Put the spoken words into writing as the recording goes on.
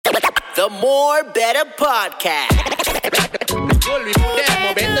The More Better Podcast. More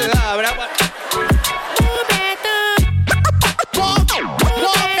better lah. Berapa? More better,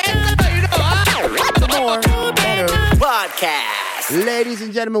 you know. The More Better Podcast. Ladies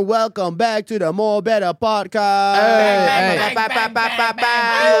and gentlemen, welcome back to the More Better Podcast.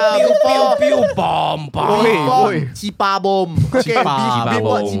 Chipa bomb. Okay,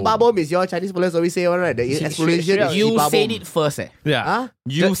 Chipa bomb is your Chinese police always say one, right? The explosion is You Chipa said bomb. it first, Yeah. Huh?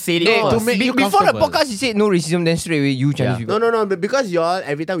 You said it to first. make you Before the comfortable. podcast, you said no racism, then straight away you Chinese people. No, but because y'all,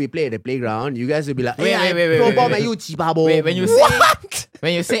 every time we play at the playground, you guys will be like, Wait, hey, wait, I wait, throw wait, bomb wait. at you, Chipa bomb. Wait, when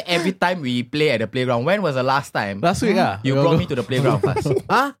you say every time we play at the playground, when was the last time Last week you brought me to the playground first?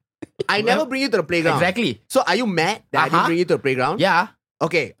 Huh? I never bring you to the playground. Exactly. So are you mad that I didn't bring you to the playground? Yeah.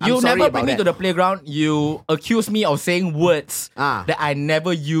 Okay, I'm You sorry never about bring me that. to the playground. You accuse me of saying words that I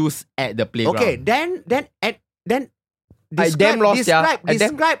never use at the playground. Okay, then I damn lost, yeah.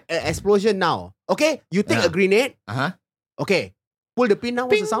 describe an explosion now. Okay, you take a grenade. Okay, pull the pin now.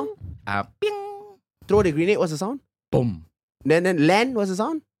 What's the sound? Ping. Throw the grenade. What's the sound? Boom. Then land. What's the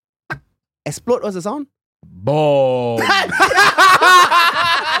sound? Explode. What's the sound? Boom. That's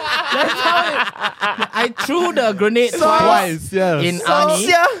how I threw the grenade twice yes. in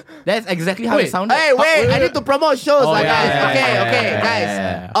army. That's exactly how it sounded. Hey, wait! I need to promote shows, Oh, guys. yeah, Okay, guys.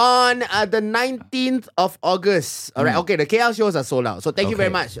 yeah. On the 19th of August. All right. Okay, the KL shows are sold out. So thank you very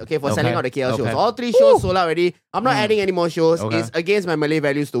much. Okay, for selling out the KL shows. All 3 shows sold out already. I'm not adding any more shows. Okay. It's against my Malay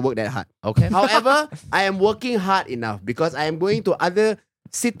values to work that hard. Okay. However, I am working hard enough because I am going to other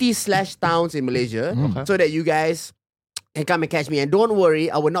cities/towns in Malaysia so that you guys can come and catch me. And don't worry,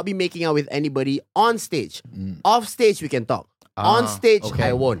 I will not be making out with anybody on stage. Off stage, we can talk. On stage, okay.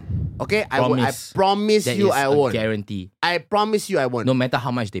 I won't. Okay, I Promise. promise That you is I a won't. guarantee. I promise you I won't. No matter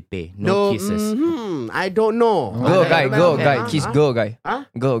how much they pay. No kisses. I don't know. Girl guy, kiss Huh? girl guy. Huh?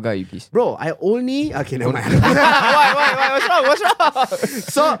 Girl guy, you kiss. Bro, I only... Okay, never mind. Why? What's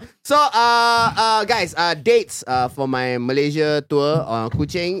wrong? So, guys, dates for my Malaysia tour on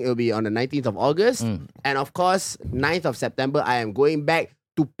Kuching, it will be on the 19th of August. And of course, 9th of September, I am going back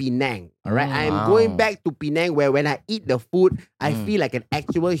to Penang. All right, I am going back to Penang where when I eat the food, I feel like an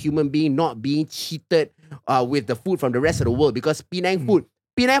actual human being, not being cheated with the food from the rest of the world. Because Penang food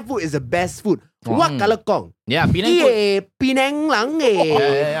is the best food. What color kong? Yeah, Penang food. Penang lang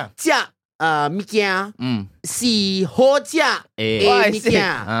Yeah. 食物件是好食的物件。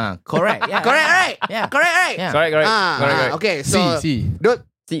 Correct. Yeah. Correct, right? Yeah. Correct, right? Yeah. Correct. Okay, so See. don't.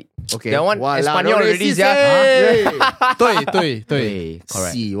 Okay. That one Walao, Espanol no already, racist, yeah.对。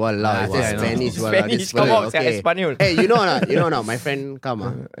Correct. See, walao, Yeah, it's I know. Spanish, walao, Spanish, this come fella, on, okay. Espanol. Hey, you know now, my friend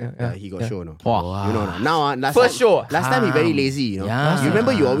come, he got show, no? Wow. You know now, last First time, show. Last time he very lazy, you know. Yeah. You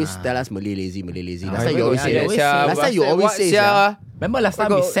remember you always tell us Malay lazy. Last time you always say yeah, that. yeah. Last time you always say that. Remember last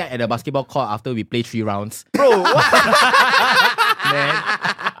time we sat at the basketball court after we played 3 rounds? Bro, what?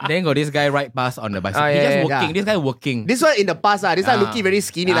 Then got this guy right past on the bicycle. Ah, He yeah, just yeah. working. Yeah. This guy working. This one in the past, this one Lukey very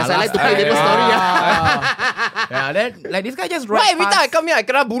skinny. So I like to play last Maple time. Story. Yeah, then like this guy just right Why every time I past. come here I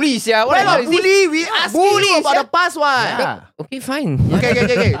kena bully, sia? Why What not is this? bully? We asked Bully, you about sia. the past one. Yeah. Okay, fine.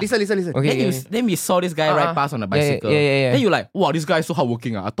 Okay. Listen. Okay. Then we saw this guy right past on the bicycle. Yeah. Then you like, wow, this guy is so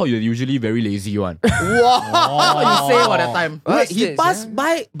hardworking. I thought you're usually very lazy one. Wow. That's what you say all the time. Wait, What's he this, passed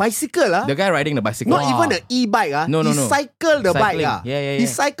by bicycle, The guy riding the bicycle. Not even an e-bike, No. He cycled the bike, Cycling. Yeah. He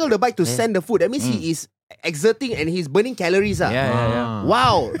cycled the bike to send the food. That means he is exerting and he's burning calories, Yeah.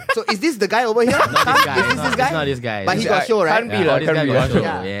 Wow. So is this the guy over here? Not this guy. Is this this guy? It's not this guy. But he got show, right? Can't be lah, this guy can't be got lah. show.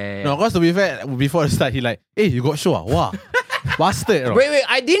 Yeah. Yeah. No, because to be fair, before the start, he like, hey, you got show, Wow. Bastard, bro. Wait,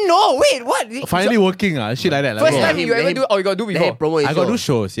 I didn't know. Wait, what? Finally working, shit like that. First bro. time you ever do, or you got do Hey, before? promo his I got show. do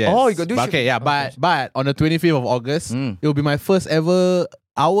shows, yes. Oh, you got do But show. okay, yeah, but on the 25th of August, it will be my first ever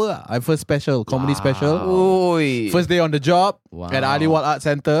hour, first special, comedy special. Oi. First day on the job Wow. at Aliwal Art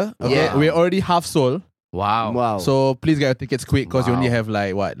Center. Okay, Yeah. we're already half sold. Wow. So please get your tickets quick because you only have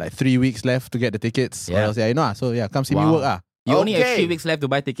like 3 weeks left to get the tickets. Yeah. Or else, So come see me Wow. work. You only have Okay. 3 weeks left to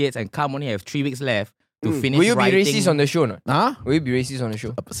buy tickets, and Kam only have 3 weeks left to finish Will you be writing. racist on the show? No? Huh? Will you be racist on the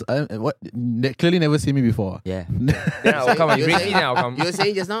show? What? They clearly never seen me before. Yeah. Then I'll come. You You were racist, saying- then I'll come. You were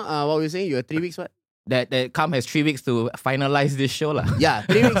saying just now, what were you saying? You were 3 weeks, what? That Kam has 3 weeks to finalize this show lah. Yeah,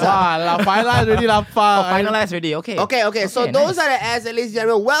 3 weeks. Finalize already lah. Finalize already. Okay. Okay. So those are the ads, ladies and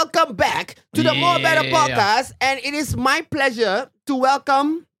gentlemen. Welcome back to the More Better Yeah. Podcast. And it is my pleasure to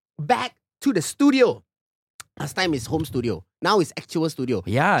welcome back to the studio. Last time is home studio. Now it's actual studio.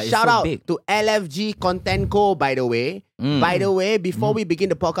 Yeah, it's Shout so out big. to LFG Content Co, by the way. By the way, before we begin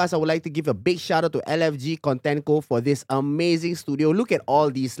the podcast, I would like to give a big shout out to LFG Content Co for this amazing studio. Look at all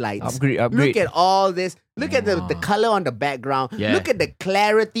these lights. Upgrade. Look at all this. Look at the color on the background. Yeah. Look at the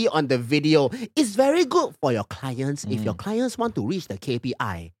clarity on the video. It's very good for your clients if your clients want to reach the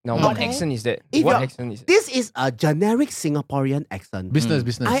KPI. Now, what Okay. accent is that? If What you're- accent is that? This is a generic Singaporean accent. Business.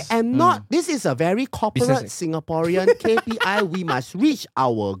 I am not. This is a very corporate Business. Singaporean KPI. We must reach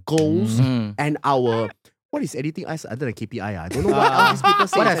our goals and our. What is anything else other than KPI? I don't know what else these people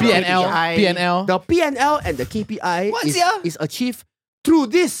say. What is is a P&L? KPI. P&L. The P&L and the KPI What's here? is achieved through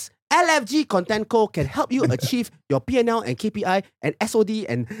this. LFG Content Co can help you achieve your P&L and KPI and SOD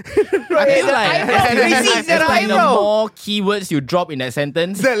and I feel like, Crazy, it's like the more keywords you drop in that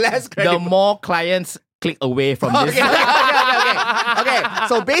sentence, the less the credible. more clients click away from this. Okay.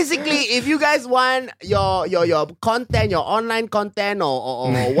 So basically, if you guys want your content, your online content,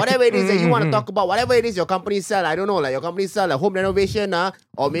 or whatever it is that you want to talk about, whatever it is your company sell, I don't know, like your company sell like home renovation,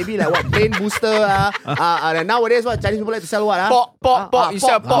 or maybe like what brain booster, and nowadays what Chinese people like to sell what? Pork. You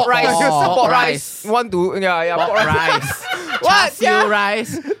sell pork rice. pork rice. Want to? Yeah. Pork Pork rice. What? Char siu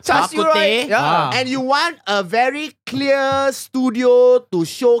rice. Char siu bak kut rice. teh. Yeah. And you want a very clear studio to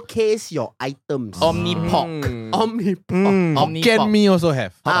showcase your items. Omnipork. Omnipork. Can me also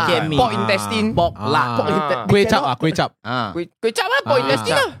have. Hokkien mee. Pork intestine. Pork lard. Kway chap. Kway chap. Kway chap lah, pork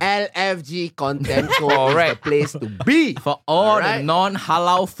intestine lah. LFG Content Co is the Correct. place to be. For all Alright. the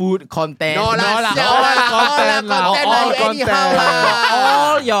non-halal food content. No lah, content lah. content All lah, anyhow content. lah.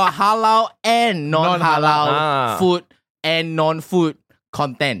 all your halal and non-halal Ah. food and non-food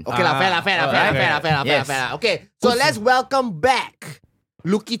content. Okay lah, fair lah. Okay, so let's welcome back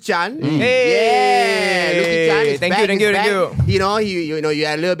Lukey Chan. Hey. Lukey Chan is Thank back, you, thank is you, thank back. you. You know, you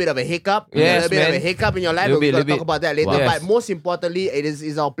had a little bit of a hiccup. Yes, a little bit of man. a hiccup in your life. Little We're bit, going to little talk about that later. Wow. But most importantly,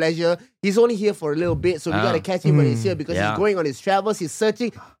 it's our pleasure. He's only here for a little bit, so we got to catch him when he's here because he's going on his travels. He's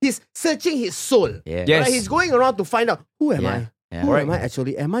searching his soul. Yeah. Yes. Right? He's going around to find out who am I. Yeah. Who am I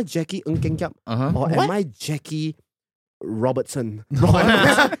actually? Am I Jacky Ng Keng Kiap? Or am I Jacky Robertson?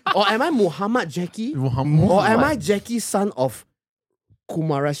 Or am I Muhammad Jacky? Or am I Jacky son of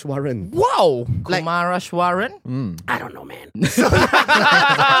Kumarashwaran? Wow. Like- Kumarashwaran? I don't know, man.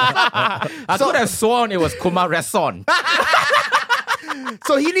 I could have sworn it was Kumarason.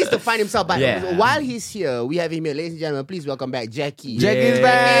 So he needs to find himself. But Yeah. while he's here, we have him here. Ladies and gentlemen, please welcome back Jacky. Jackie's Hey,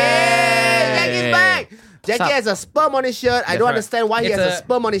 back. Jackie's back. Jacky has a sperm on his shirt. I don't right. understand why he has a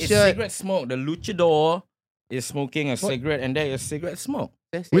sperm on his It's shirt. cigarette smoke. The luchador is smoking a cigarette and there is cigarette smoke.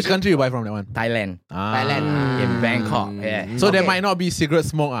 Which country you buy from that one? Thailand. Thailand. In Bangkok. Yeah. So there Okay. might not be cigarette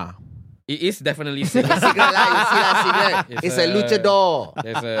smoke. It is definitely cigarette. Cigarette lah, you see that cigarette. It's a luchador.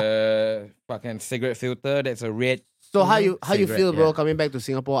 There's a fucking cigarette filter. That's a red. So how you Cigarette, feel, bro, yeah. coming back to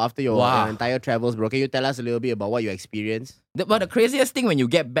Singapore after your Wow. entire travels, bro? Can you tell us a little bit about what you experienced? But the craziest thing when you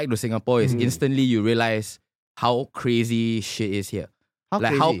get back to Singapore is instantly you realize how crazy shit is here.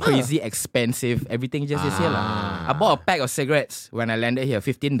 How crazy expensive everything just is here. I bought a pack of cigarettes when I landed here,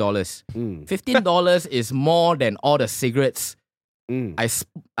 $15. $15 is more than all the cigarettes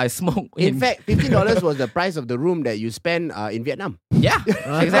I smoke. In fact, $15 was the price of the room that you spent in Vietnam. Yeah,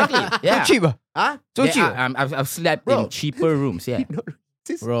 exactly. Yeah. So cheap. Huh? So Yeah, cheap. I've slept Bro. in cheaper rooms. Yeah,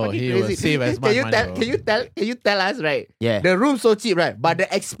 This is Bro, fucking he will crazy. save as much money, bro. Can you tell us, right? yeah. The room so cheap, right? But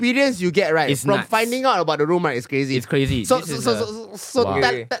the experience you get, right, It's from nuts. finding out about the room, right, is crazy. It's crazy. So, This is so Wow.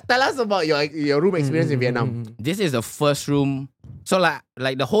 tell us about your room experience in Vietnam. This is the first room. So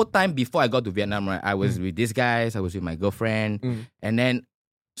like the whole time before I got to Vietnam, right, I was with these guys, I was with my girlfriend, and then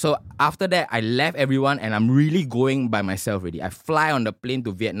so after that I left everyone and I'm really going by myself already. I fly on the plane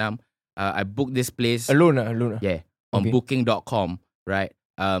to Vietnam. I booked this place. Alone. Yeah, on Okay. Booking.com, right?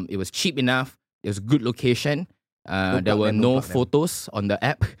 It was cheap enough. It was good location. There plug were them, no no plug them. photos on the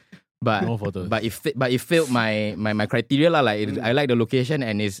app, but No photos. But it filled my criteria lah. Like I like the location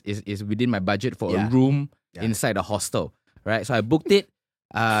and is within my budget for a room inside the hostel, right? So I booked it.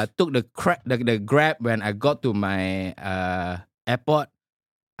 Took the Grab when I got to my airport.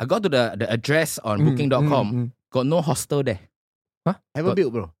 I got to the address on Booking.com. Got no hostel there. Haven't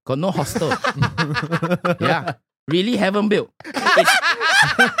built, bro. Got no hostel. Yeah. Really haven't built.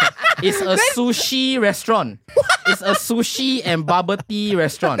 It's a sushi restaurant. It's a sushi and bubble tea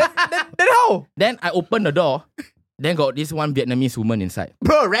restaurant. Then how? Then I opened the door. Then got this one Vietnamese woman inside.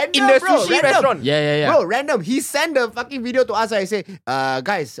 Bro, random, In the bro, sushi random. restaurant. Yeah. Bro, random. He sent the fucking video to us. I say,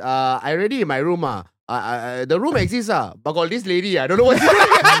 guys, I already in my room. The room exists, but got this lady. I don't know what.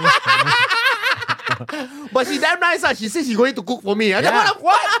 But she's damn nice. She says she's going to cook for me.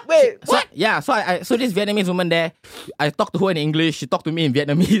 What? Wait, what? So this Vietnamese woman there, I talked to her in English. She talked to me in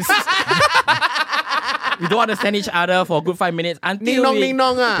Vietnamese. We don't understand each other for a good 5 minutes until Ning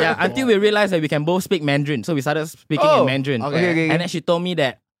nong. until we realized that we can both speak Mandarin. So we started speaking in Mandarin. Okay. And then she told me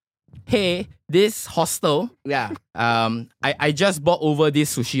that, hey, this hostel, Yeah. I just bought over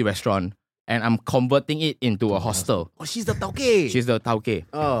this sushi restaurant and I'm converting it into a hostel. Oh, she's the tauke. She's the tauke.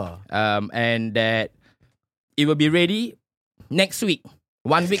 Oh. And that it will be ready next week.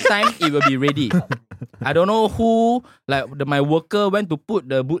 1 week time, it will be ready. I don't know who, my worker went to put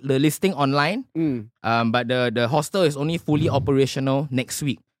the listing online. But the hostel is only fully operational next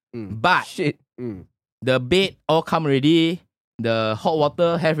week. But Shit. the bed all come ready. The hot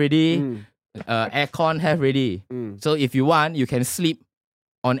water have ready. Aircon have ready. So if you want, you can sleep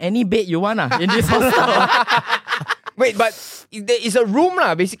on any bed you want in this hostel. Wait, but it's a room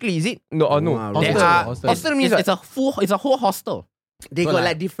lah, basically, is it? No, or no? Hostel means it's a whole hostel. They So got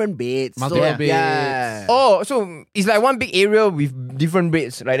like like different beds. multiple beds. Yeah. Oh, so it's like one big area with different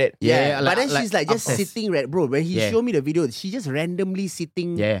beds like that. Yeah, but then she's like just upstairs. sitting, right, bro. When he Yeah. showed me the video, she just randomly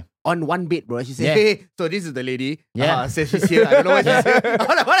sitting Yeah. on one bed, bro. She said, Yeah. hey, so this is the lady. Yeah. So she's here. I don't know what she's here. I'm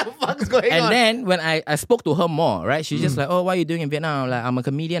like, what the fuck's going And on? then when I spoke to her more, right, she's just like, oh, what are you doing in Vietnam? I'm like, I'm a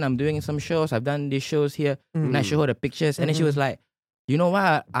comedian. I'm doing some shows. I've done these shows here. And I show her the pictures. And then she was like, you know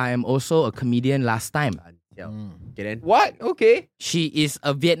what? I am also a comedian last time. Okay, then. What? Okay. She is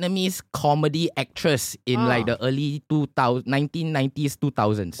a Vietnamese comedy actress in like the early 1990s,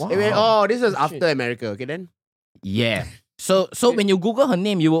 2000s. Wow. Wait, oh, this was after America. Okay, then. Yeah. So when you Google her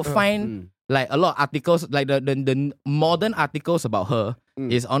name, you will find like a lot of articles, like the modern articles about her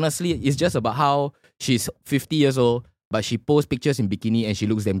is honestly, it's just about how she's 50 years old, but she posts pictures in bikini and she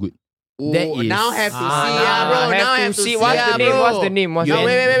looks damn good. That Oh, is- now have to see, Now bro. Now have to see. What's the name? bro. What's the name? What's No, the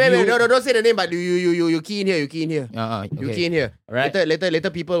name? wait. No, don't say the name, but you key in here. You key in here. You key in here. Right.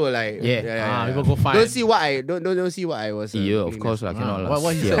 Later people will like. Yeah. People go find. Don't see what I don't see what I was. Yeah, of reading course, there. I cannot.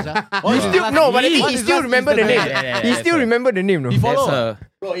 What he yeah. says? You still no, but I think he still remember the name. Yeah, He still remember the name, no? He follow. That's her.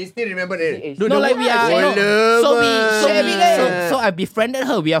 Bro, you still remember it. No, like we are. Oh, love. So I befriended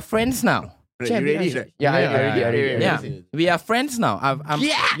her. We are friends now. You ready? Yeah, I already. Yeah, we are friends now. I'm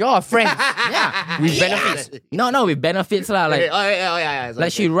You're a friend. yeah. With benefits. No, with benefits lah. Like yeah.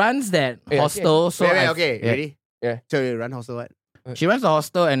 like she runs that hostel. So Wait, I- okay, yeah. ready? Yeah. So you run hostel what? She runs the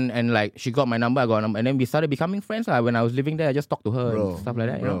hostel and like she got my number, I got her number, and then we started becoming friends. Like when I was living there, I just talked to her and stuff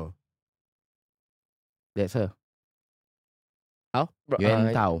like that. You know? That's her.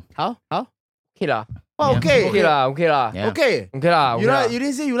 Yuan Tao. How? Okay lah. Oh, okay. Okay lah. Okay lah. Yeah. Okay. Okay lah. You know, you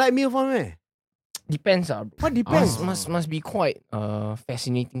didn't say you like me from me. Depends ah. What depends? Must be quite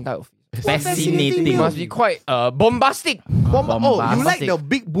fascinating type of. Fascinating. Must be quite bombastic. Oh, you like Bombastic. the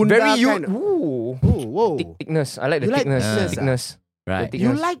big bunda Very kind of. Ooh. Oh, whoa. Thickness. I like the You like thickness. thickness, Thickness. Right. The You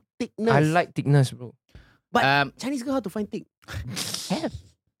thickness. like thickness. I like thickness, bro. But Chinese girl how to find thick?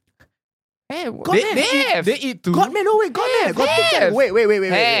 Hey, God, man. They eat too. God man, no wait, God man, got thick. have. Wait.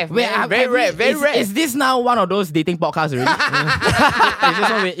 Have. Very rare. Very rare. Is this now one of those dating podcasts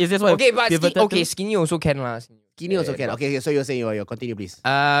already? is this what Okay, but pivoted to? skinny also can lah. Skinny also can. Okay, so you're saying you continue, please.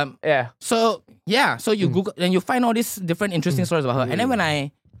 Yeah. So you Google and you find all these different interesting stories about her. And then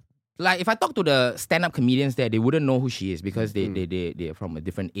when if I talk to the stand-up comedians there, they wouldn't know who she is because they're from a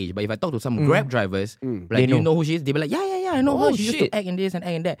different age. But if I talk to some Grab drivers, like, They do you know. know who she is? They'll be like, yeah, I know Oh, her. She used shit. to act in this and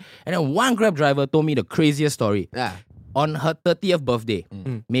act in that. And then one Grab driver told me the craziest story. Yeah. On her 30th birthday,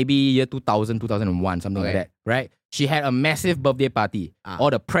 maybe year 2000, 2001, something like Okay. that, right? She had a massive birthday party. All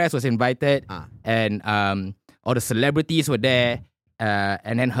the press was invited and all the celebrities were there.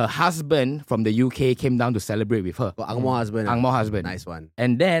 And then her husband from the UK came down to celebrate with her. Ang Mo husband. Ang Mo husband. Nice one.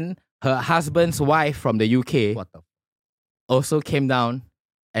 And then her husband's wife from the UK What the? also came down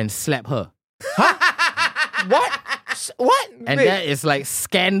and slapped her. What? What? And Wait. that is like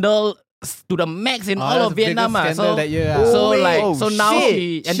scandal to the max in all of Vietnam. So, that year. so now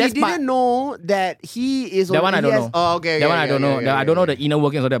Shit. and she that's part, didn't know that he is. That one I don't he know. has- Oh, okay. that one I okay, don't know. okay, I okay, don't know okay. the inner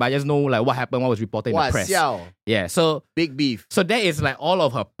workings of that, but I just know like what happened, what was reported in the What? press. Xiao. Yeah. So Big beef. that is like all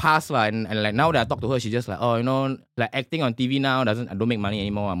of her past and like now that I talk to her, she's just like, oh, you know, like acting on TV now I don't make money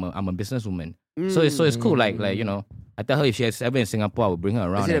anymore. I'm a businesswoman. So it's cool. Like you know, I tell her if she has ever in Singapore, I will bring her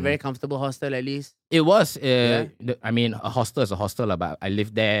around. Is it a and- very comfortable hostel at least? It was. I mean, a hostel is a hostel, but I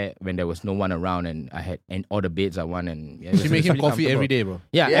lived there when there was no one around, and I had all the beds I want, and She make him coffee every day, bro.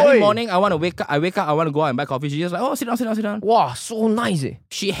 Yeah, Yeah. every Oi. morning I wake up, I want to go out and buy coffee. She's just like, oh, sit down. Wow, so nice.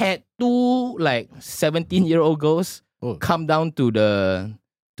 She had two like 17-year-old girls come down to the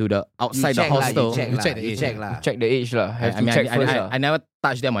outside the hostel. You check the age. lah. Check the age lah. Have I to mean, check first lah. I never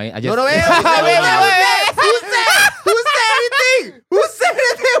touched them. I just No, wait. anything? Who said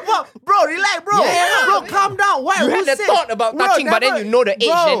anything about? Bro, relax, bro. Yeah. Bro, calm down. Why? You Who had the said- thought about Bro, touching, but then never- you know the age,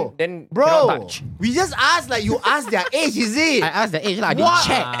 Bro, then bro, cannot touch. we just asked like you asked their age, is it? I asked the age lah. I did What?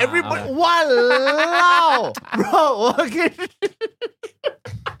 check. Everybody, wow, bro. Okay.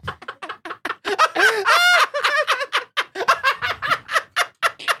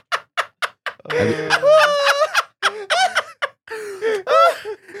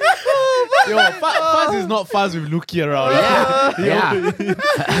 Yo, Fuzz is not Fuzz with Lukey around. Yeah.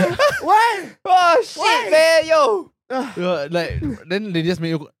 What? Oh shit, man, yo. Like then they just make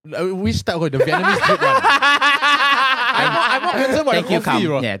you. Which type of the Vietnamese drip one? I'm not concerned about Thank the you, coffee, Kam.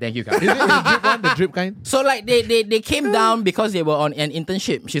 bro. Yeah, thank you, Kam. Is it the drip one, the drip kind? So like they came down because they were on an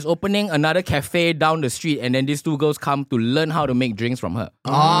internship. She's opening another cafe down the street, and then these two girls come to learn how to make drinks from her.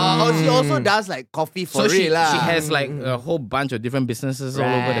 Oh, she also does like coffee for So she real lah. has like a whole bunch of different businesses all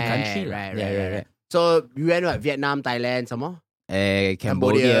over the country. Right. So you went to Vietnam, Thailand, some more?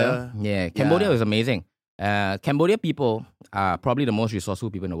 Cambodia. Yeah, Cambodia Yeah. was amazing. Cambodia people are probably the most resourceful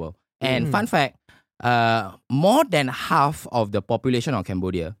people in the world. And fun fact, more than half of the population of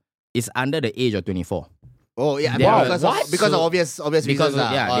Cambodia is under the age of 24. Oh yeah, Wow, because of obvious Because reasons.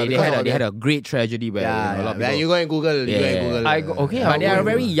 they had a great tragedy where a lot of people. You go and Google. You go and Yeah. Google. But they are a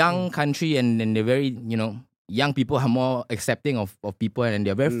very young country, and they're very, young people are more accepting of people, and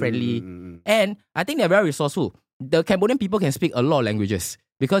they're very friendly. And I think they're very resourceful. The Cambodian people can speak a lot of languages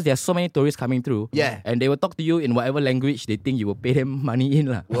because there are so many tourists coming through. Yeah. And they will talk to you in whatever language they think you will pay them money in.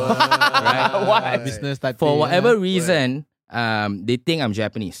 Lah. Right. What? Business type For thing, whatever reason, they think I'm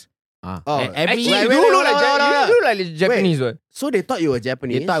Japanese. Oh, And every Actually, Wait, you wait, look wait, like wait, wait, you look like Japanese, what? so they thought you were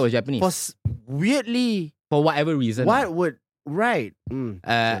Japanese. they thought I was Japanese. Weirdly, For whatever reason. what would right?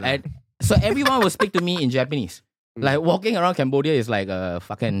 And so everyone will speak to me in Japanese. Like walking around Cambodia is like a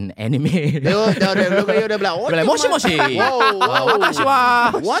fucking anime. They'll look at you. They'll be like, They're like, moshi moshi. Whoa. Watashi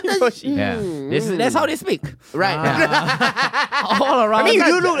wa. What? Yeah. That's how they speak. Right. All around. I mean,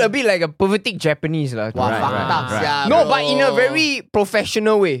 you look a bit like a pervertic Japanese, lah. Wow, Right, fucked right, up, right. sia, No, bro. but in a very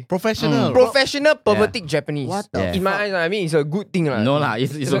professional way. Professional. Professional pervertic Japanese. What the Yeah. In my eyes, I mean, it's a good thing, lah. No lah,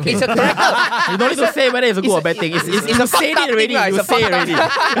 it's okay. It's a character. You don't need to say whether it's a good or bad thing. It's it's you a said fucked up it already. thing lah, You it's a say it fucked up already.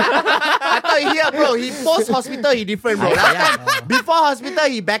 I thought here, bro. He post hospital, he different, bro. Last time, before hospital,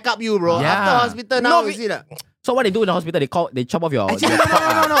 he back up you, bro. Yeah. After hospital, now you see that. So what they do in the hospital? They chop off your. Actually, your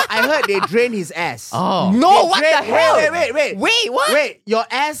no. I heard they drain his ass. Oh. No, what Drain- the hell? Wait. Wait, what? Wait, your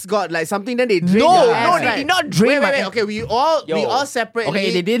ass got like something, then they drain No, your ass, no, they right? did not drain my Wait. ass. Okay, we all Yo. separately.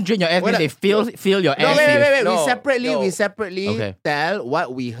 Okay, they didn't drain your ass. Wait, Means they fill your No, ass. wait. No, We no. separately Okay. tell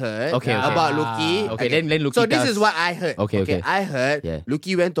what we heard Okay. about Lukey. Okay, then Lukey So this tells- is what I heard. Okay. I heard Yeah.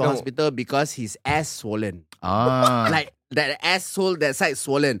 Lukey went to No. hospital because his ass swollen. Ah. Like that asshole, that side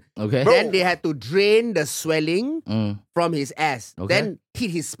swollen. Okay. Then they had to drain the swelling Mm. from his ass. Okay. Then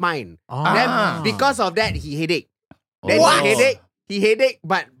hit his spine. Ah. Then because of that, he headache. Then What? he headache,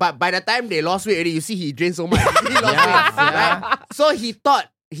 but by the time they lost weight already, you see he drained so much. He lost Yeah, weight, yeah. right? So he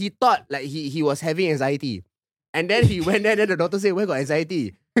thought like he was having anxiety. And then he went there, then the doctor said, where got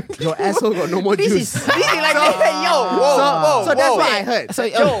anxiety? Your asshole got no more juice. This is like, whoa, So that's what I heard. So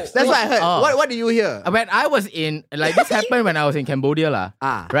That's what I heard. Oh. What do you hear? When I was in this happened when I was in Cambodia lah.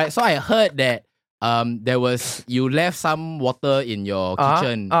 Right. So I heard that there was you left some water in your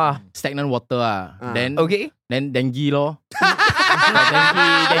kitchen, stagnant water Then Okay. then dengue lor.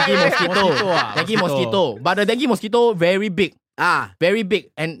 dengue mosquito. But the dengue mosquito very big. Very big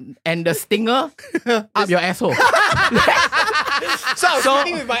and the stinger up your asshole. So I was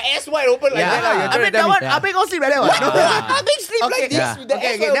sleeping with my ass wide open like that. Yeah. You're trying to tell me. I been go sleep like that. I think sleep like this Yeah. with the ass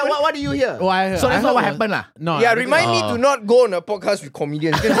Okay, wide then open. what do you hear? Oh, I heard, So that's I not what heard happened lah. No. Yeah, I- remind me to not go on a podcast with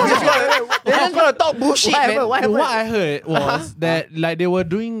comedians. They're just gonna talk bullshit, What man. happened? What happened? What I heard was that like they were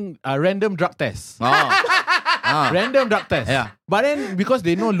doing random drug tests. Random drug tests. Yeah. But then because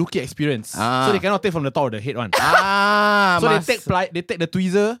they know Lukey experience, so they cannot take from the top of the head one. So must they take the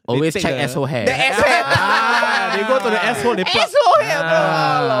tweezer. always they take check the, asshole hair. The asshole. They go to the asshole. They plug. Asshole hair, bro.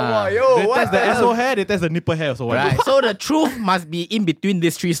 Alamak, yo, They what test the hell? asshole hair. They test the nipple hair. So Right. So the truth must be in between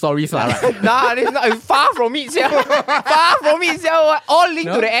these three stories lah. Right? Nah, it's not far from it, sia. Far from it, sia. All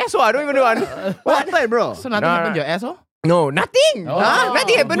linked to the asshole. I don't even know. What happened, bro? So nothing happened to your asshole? No, nothing. Oh.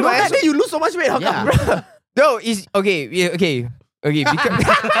 Nothing happened to No, my that asshole. day you lose so much weight. How come? Yeah. No, it's okay. Because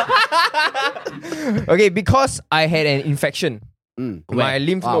okay, because I had an infection. My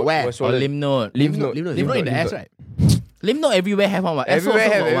lymph node where? was Or swollen. lymph node. Lymph node. Lymph node in the ass, right? Lymph node everywhere have one. Everywhere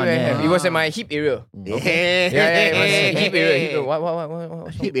have, Asshole also got one, everywhere have. yeah. It was at my hip area. Yeah, hip area.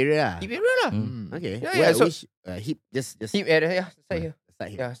 What? Hip area. Hip area lah. Okay. Yeah, Where, so- which hip? Just Hip area. Yeah, side here. Start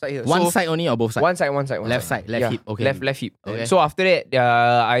here. Yeah, start here. One So, side only or both sides? One side. Left side, left hip. Okay. Left hip. Okay. So after that,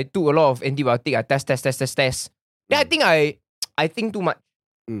 I took a lot of antibiotic. I test. Then I think I think too much.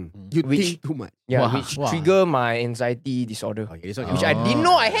 You Which- think too much. Yeah, Wow. which Wow. trigger my anxiety disorder. Okay, this one Which cannot. I didn't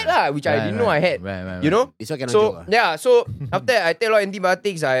know I had lah. Which I didn't know I had. Right. You know? This one cannot joke. So yeah, so after I take a lot of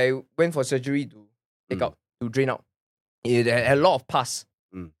antibiotics, I went for surgery to take out, to drain out. It had a lot of pus.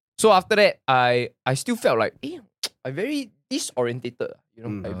 So after that, I still felt like, I'm very disorientated. You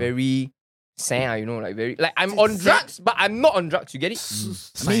know, like very sad. You know, like very like I'm on drugs, but I'm not on drugs. You get it?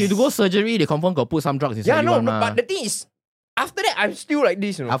 I mean, you to go surgery, they confirm got put some drugs inside Yeah, you. no, one, but the thing is, after that, I'm still like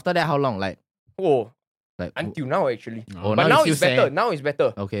this. You know, after that, how long? Like until now actually. Oh, But now now you it's still better. sad. Now it's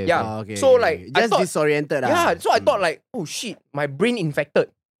better. Okay. Yeah. Okay. So like, I just thought, disoriented. yeah. So I thought like, oh shit, my brain infected.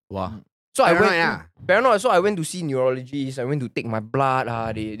 Wow. So I Paranoid, went paranoid. So I went to see neurologists. I went to take my blood.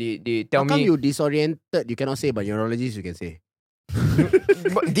 They tell How come me you disoriented? You cannot say, but neurologist you can say.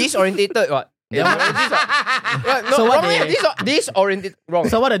 disorientated. What? Yeah. Neurologist, what? No, So what wrong, they- disoriented. Wrong.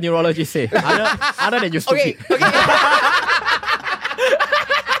 So what the neurologist say? Other than you stupid. Okay.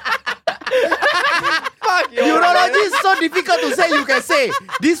 Fuck you. Neurologist so difficult to say. You can say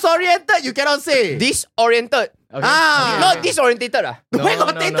disoriented. You cannot say. Disoriented. Okay. Not disorientated. No, Where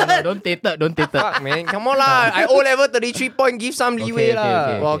got no, tated? don't tated, don't tated. Fuck man, come on lah. I O level 33 point. Give some leeway Okay,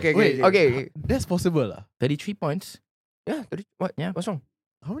 lah. Well, okay. Wait, Okay. That's possible lah. 33 points. Yeah. 30, what? Yeah. What's wrong?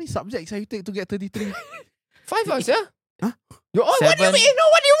 How many subjects have you take to get 33? 5 us, yeah. Huh? What do you Seven. mean? No,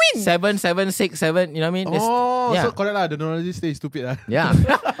 what do you mean? 7, 6, 7. You know what I mean? It's- Oh, yeah. so correct lah. The neurologist say stupid lah. Yeah.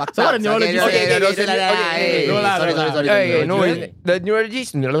 So what the neurologist say? Okay, Don't say that. okay. No lah, Sorry. no lah. Okay, no, Neurologist. the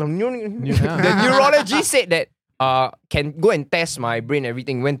neurologist said that can go and test my brain,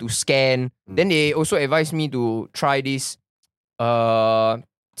 everything. Went to scan. Then they also advised me to try this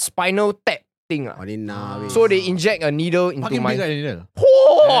spinal tap thing. Oh, ni nah, weh. So they inject a needle into Fucking my. big right, the needle.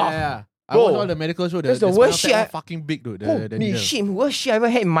 Whoa! Yeah. I Bro, watch all the medical show. that's the spinal worst tap shit all fucking big, dude. The Holy needle. shit, worst shit I ever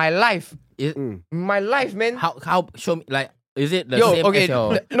had in my life. Is, In my life, man. how show me like is it the Yo, same okay. as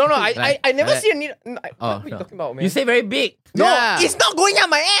your No, I like never that? see a needle. Oh, What are you no. talking about, man? You say very big. no, Yeah. it's not going up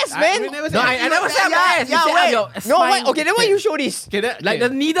my ass, man. We never No, say I never said Yeah, my ass. You yeah, said wait. your No, spine. why? Okay, then why you show this? Okay, that, Like the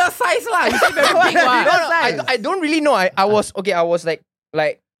needle size lah. You say very big No, one. no, I don't really know. I was like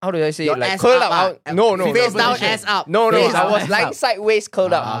how do I say Your it? Like ass curled up, up. ah. No. Face down, position. ass up. No. Face I down, was ass lying up. sideways,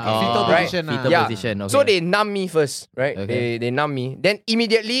 curled up. okay. Fetal right. position lah. Fetal Yeah. position. Okay. So they numb me first, right? Okay. They numb me. Then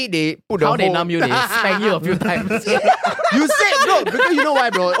immediately they put the how they whole- numb you? They spank you a few times. You said no because you know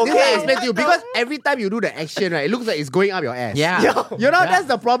why, bro. This is what I Okay. explain to you. Because every time you do the action, right, it looks like it's going up your ass. Yeah. You know, Yeah. that's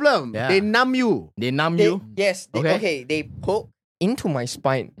the problem. Yeah. They numb you. They numb They- you. Yes. Okay. Okay. They poke into my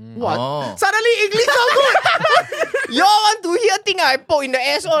spine. What? Oh. Suddenly English so good. Y'all want to hear thing I poke in the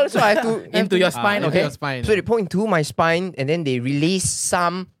ass all, so I have to Into your spine. Into Okay. your spine. So they poke into my spine and then they release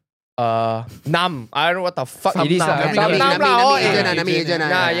some numb. I don't know what the fuck Some it is. numb. lah. Nami, Some nami, numb nami, lah. nami Oh, agent yeah. ah, nami agent ah.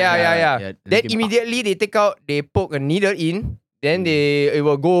 Yeah. Yeah, Then Lukey. immediately they take out, they poke a needle in. Then it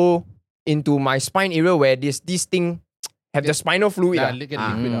will go into my spine area where this thing have the spinal fluid. Yeah, ah. liquid,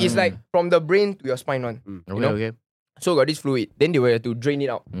 Ah. liquid, It's like from the brain to your spine one. Okay. know? Okay. So got this fluid. Then they will have to drain it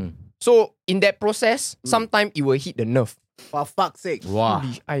out. Mm. So in that process, sometimes it will hit the nerve. For fuck's sake. Wow.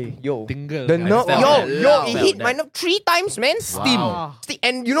 Yo. tingle. The I nerve, felt yo, that. it Felt hit that. my nerve 3 times, man. Wow.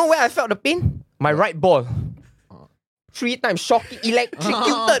 And you know where I felt the pain? My right ball. 3 times, shocking,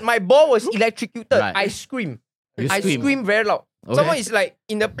 electrocuted. My ball was electrocuted. Right. I scream. You I scream. scream very loud. Okay. Someone is like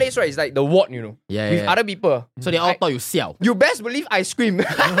in the place, right? It's like the ward, you know, Yeah, with yeah. other people. So they all thought you siao. You best believe I scream.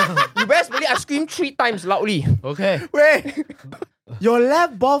 You best believe I scream 3 times loudly. Okay. Wait. Your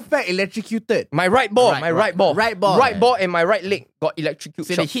left ball felt electrocuted. My right ball, Right, my right ball, right ball. right ball, and my right leg got electrocuted.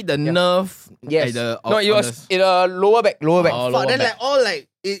 So they hit the nerve. Yes. At the, No, it on was in a lower back, lower back. Oh, Fuck, lower then back. like all like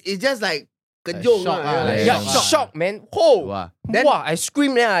it's just like kejong shock, ah. like, Yeah, shock. shock, man. Oh, Wow. Then- wow! I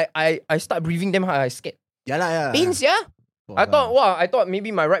screamed. Then I start breathing damn hard. I scared. Yeah lah, yeah. Pains, yeah. I thought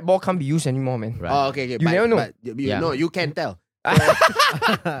maybe my right ball can't be used anymore, man. Right. Oh, okay. You never know. But you Yeah. know, you can tell.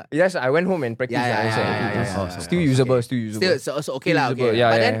 Yes, I went home and practiced. Still usable, still usable. So okay lah, Usable, okay.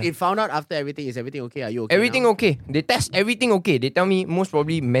 yeah, but yeah, then yeah. it found out after everything. Is everything okay? Are you okay? Everything now? okay. They test everything okay. They tell me most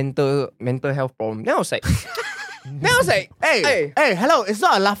probably mental health problem. Then I was like, Hey, hello. It's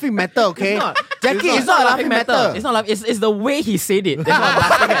not a laughing matter, okay? Jacky, it's not a laughing matter. It's not laughing. It's the way he said it. That's what I'm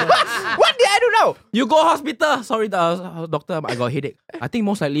laughing at. what did I do now? You go hospital. Sorry, doctor. I got headache. I think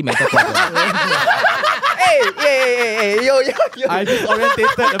most likely mental problem. Hey, yo. I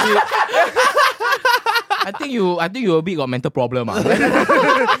disorientated a bit. I think you a bit got mental problem.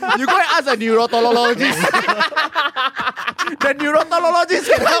 You go and ask a neurologist. The neurologist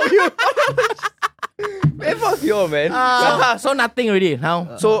can help you. Man, fuck you, man. So nothing already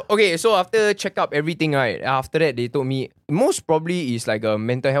now. So after check up everything, right? After that, they told me most probably is like a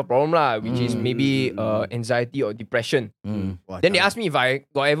mental health problem lah, which is maybe anxiety or depression. Then they asked me if I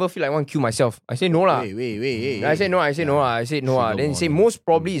got ever feel like I want to kill myself. I say no lah. Wait. I said no. Then they say most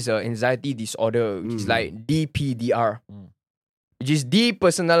probably is a anxiety disorder, which is like DPDR. Which is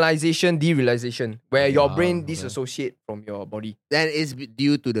depersonalization, derealization, where your brain disassociate from your body. Then is it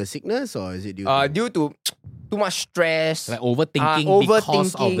due to the sickness or is it due Due to too much stress. Like overthinking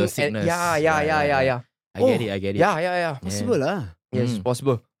because of the sickness. Yeah. I get it. Yeah. possible lah? Yes,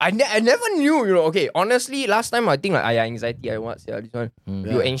 possible. I never knew, Okay, honestly, last time I think like, anxiety, this one.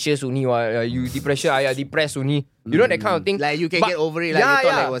 You anxious only, you depression, depressed only. You know that kind of thing. Like you can get over it. Like you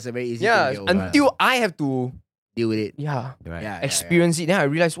thought like it was a very easy thing to get over. Until I have to Deal with it. Experience it. Then I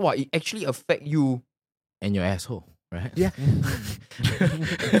realized, it actually affect you. And your asshole, right? Yeah.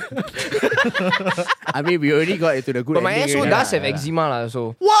 I mean, we already got into the good But my ending asshole already. does have eczema lah,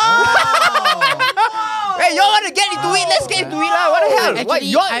 so. Wow! Hey, y'all want to get into it? Let's get into it lah. What the hell?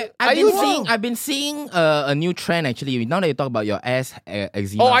 Actually, I've been seeing a new trend actually. Now that you talk about your ass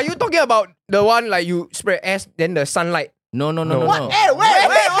eczema. Oh, are you talking about the one like you spray ass, then the sunlight? No. What? Hey,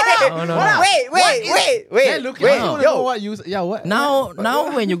 wait, Yo, what you? Yeah, what? Now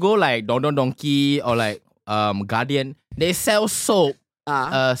when you go like Don Donkey or like Guardian, they sell soap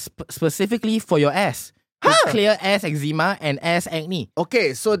specifically for your ass. To clear ass eczema and ass acne.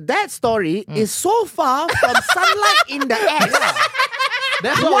 Okay, so that story is so far from sunlight in the ass.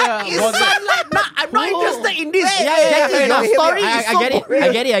 That's What is sunlight? I'm not interested in this. Yeah. Your story is so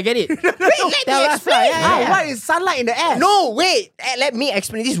I get it. Tell us. What is sunlight in the ass? No, wait. Let me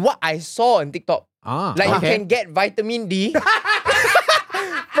explain. This is what I saw on TikTok. Like you can get vitamin D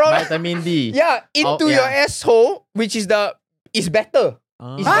from Vitamin D. into your asshole, which is better.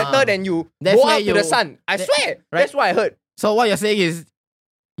 It's better than you go out to the sun. I swear. Right. That's what I heard. So what you're saying is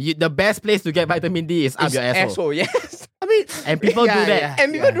the best place to get vitamin D is up It's your asshole. yes. I mean, And people do that.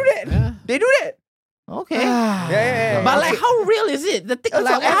 And people do that. Yeah. They do that. Okay. Yeah. But like, how real is it?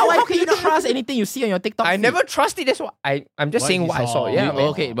 How can you trust anything you see on your TikTok? I feed? never trust it. That's what I'm just saying what I saw. Yeah, man.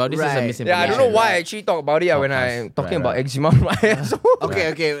 Okay, but this is a Right. misinformation. Yeah, I don't know why I actually talk about it when I'm talking about eczema on my asshole.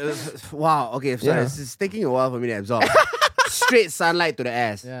 okay. Wow. Okay, so it's taking a while for me to absorb. Straight sunlight to the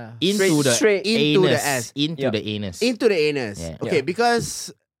ass. Yeah. Straight into the anus. ass. Into the anus. Into the anus. Yeah. Okay,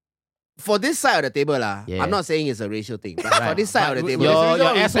 because for this side of the table, Yeah. I'm not saying it's a racial thing. But for this side of the table,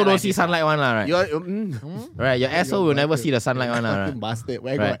 Your asshole don't see sunlight one lah, right? Right, your asshole will never see the sunlight one lah, right? Bastard.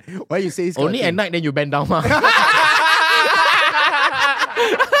 Right. Why you say it's Only at night then you bend down mah.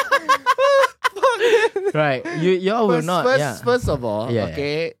 Right, you all will not. First of all, Yeah.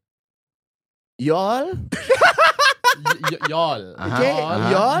 okay, y'all, Y'all. okay,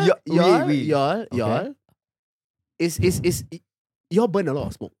 y'all, is y'all burn a lot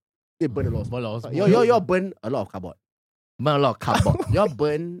of smoke. They burn a lot of smoke. Y'all burn a lot of cardboard. Burn a lot of cardboard. Y'all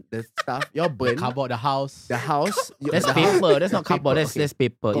burn the stuff. Y'all burn Cardboard, the house. the house. That's the paper. house. That's not cardboard. Paper, That's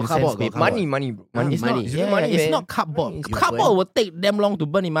paper. Got Incense cardboard, got paper. cardboard. Money, bro. It's not. It's Yeah, money, it's man. not cardboard. You Cardboard burn. will take damn long to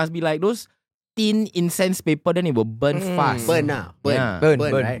burn. It must be like those thin incense paper. Then it will burn fast. Burn now. Burn. Yeah. Burn.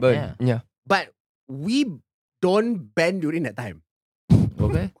 right? Yeah. But we don't burn during that time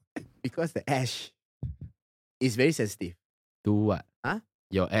Okay. because the ash is very sensitive. Do what? Huh?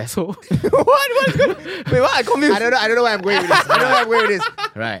 Your asshole. What? Wait, what? I confused. I don't know where I'm going with this.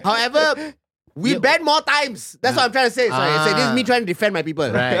 Right. However, we ban more times. That's what I'm trying to say. Sorry, so this is me trying to defend my people.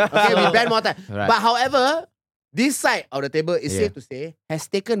 Right. Okay, we ban more times. Right. But however, this side of the table is Yeah. safe to say has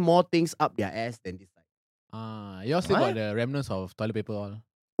taken more things up their ass than this side. You all still What? got the remnants of toilet paper all.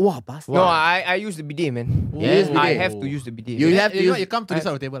 Wow, bastard. No, I use the bidet, man. Yes, I bidet. have to use the bidet. You have to You know, use. you come to this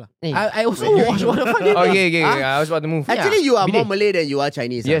side of the table lah. I also watch. What the fuck? Okay. I was about to move. Actually, you are bidet. more Malay than you are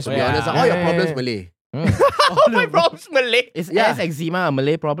Chinese. Yes, to be yeah. honest. All your Yeah. problems Malay. All my problems Malay. Is Yeah. ass eczema a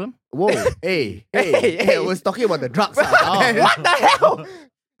Malay problem? Whoa, hey, Hey. I was talking about the drugs. What the hell?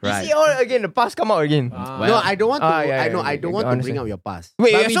 Right. You see all again, the past come out again. No, I don't want to. yeah, I know. yeah, I don't yeah, want I to bring understand. up your past.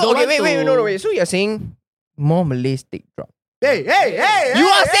 Wait, But we so don't okay, want wait, to- no. So you're saying more Malays take drugs? Hey. You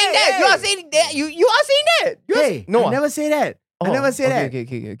are saying that. You are saying that. You are saying that. You are Hey, no. I never say that. I never say that.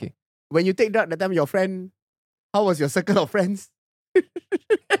 Okay. When you take drug, that time your friend, how was your circle of friends?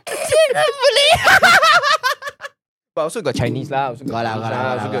 Malay. But also got Chinese lah. Also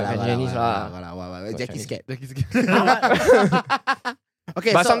got Chinese lah. Jacky scared. But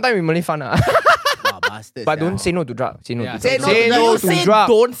Okay, But so, sometimes we Malay fun lah. Wow, bastards, But yeah. don't say no to drugs. Say no Yeah, to say drugs. no to Say no drugs. to Say drugs.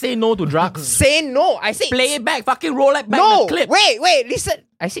 don't say no to drugs. Say no. I say Play it back. Fucking roll it back. no. The clip. Wait. Listen.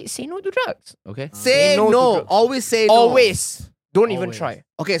 I said say no to drugs. Okay. Say no to no. drugs. Always say no. Always. Don't even Always. try.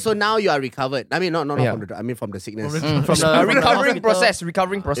 Okay, so now you are recovered. I mean, not Yeah. from the. I mean, from the sickness. From From A the recovering hospital. process.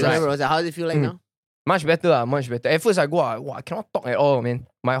 Recovering process. How does it feel like now? Much better, much better. At first I go, I cannot talk at all, man.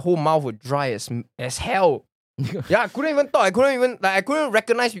 My whole mouth would dry as hell. Yeah, I couldn't even talk. I couldn't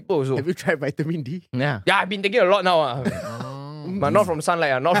recognize people also. Have you tried vitamin D? Yeah. Yeah, I've been taking a lot now. But not from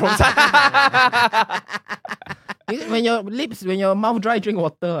sunlight, not from sunlight. When your mouth dry, drink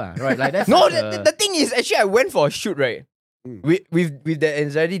water, right? Like that's No, like the thing is, actually, I went for a shoot, right? With the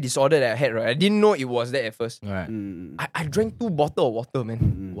anxiety disorder that I had, right? I didn't know it was that at first. right. I drank 2 bottles of water,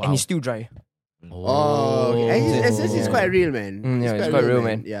 man. Wow. And it's still dry. Oh, okay. It's quite real, man. Yeah, it's quite real,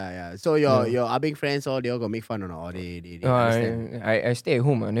 man. Yeah. So your Abing friends, all they all gonna make fun or not? Or they No, understand? I stay at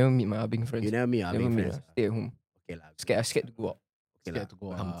home. I never meet my Abing friends. You never meet Never Abing meet. friends. Stay at home. Okay lah. I scared to go out. Okay lah. to go.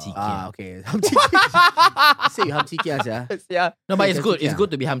 Okay. Hamchi. Say you Hamchi kias, yeah. Yeah. No, but it's That's good. okay. It's good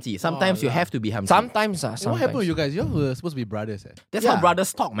to be Hamchi. Sometimes you lah. have to be Hamchi. Sometimes. What Sometimes. happened with you guys? You were supposed to be brothers. That's Yeah. how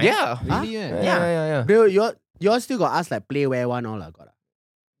brothers talk, man. Yeah. Really? Yeah. Bro, you all still got ask like play where one all lah, got.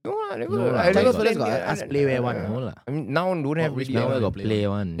 No, I never. No lah. I never Chinese fellas got play- ask play where one. No lah. I mean, now don't have which really. Now one? we got play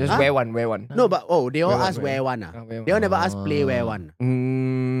one. Just Huh? wear one. No, but they all Where one, ask where where one. wear They all one. never ask play where one.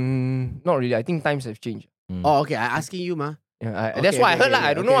 Not really. I think times have changed. Oh, okay. I asking you, ma. Yeah, Okay, that's what I okay, heard lah. okay,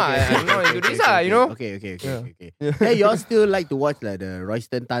 I don't know. okay, I'm not into okay, this okay, you know. Okay. Hey, you all still like to watch like the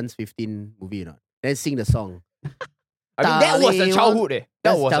Royston Tan's 15 movie or not? Then sing the song. I mean, that was a Taliwan. childhood. That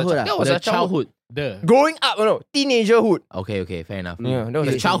That's was childhood, a, ah? that was The a childhood. The. Growing up, teenagerhood. Okay, fair enough. Yeah, that was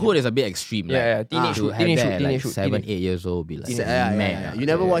The a childhood is a bit extreme. Yeah, like, teenage to hood, have teenage that hood, at teenage like hood, 7, teenage- 8 years old, be like Yeah. mad. You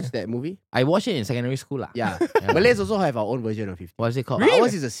never watched that movie? I watched it in secondary school lah. Yeah. Malays also have our own version of 15. What's it called?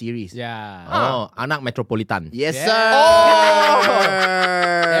 Ours is a series. Yeah. Oh, Anak Metropolitan. Yes, Yeah. sir.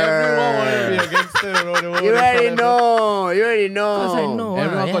 Everyone wanted to be a gangster. You already know. Cause I know.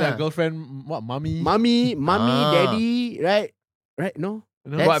 Everyone called yeah. their girlfriend what? Mommy. Mommy, Ah. daddy, right? Right? No?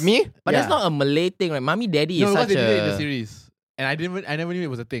 No? What, me? But that's Yeah. not a Malay thing, right? Mommy daddy No, is because such they did it in the a. series, and I never knew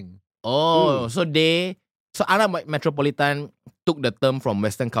it was a thing. Oh, so Anak Metropolitan took the term from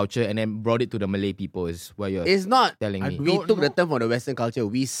Western culture and then brought it to the Malay people. Is what you're It's not. telling me. We No, took the no. term from the Western culture.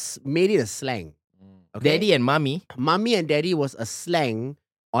 We made it a slang. Okay? Daddy and mommy Mommy and daddy was a slang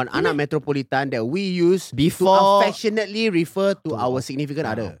on Anak Metropolitan that we use to before. affectionately refer to our significant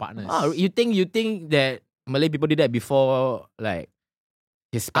other. Partners. Oh, you think that Malay people did that before, like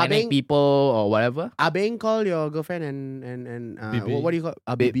Hispanic Abeng- people or whatever? Abeng call your girlfriend and Bibi. what do you call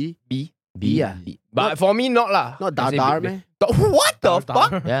baby? B. Yeah. But for me, not lah. Not I say Dadar, big- man. What the Dar-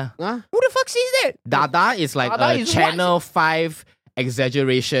 fuck? dar. Yeah, Huh? Who the fuck says that? Dada is like Dada a is Channel 5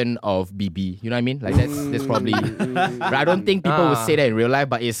 exaggeration of BB. You know what I mean? Like that's probably. But I don't think people would say that in real life,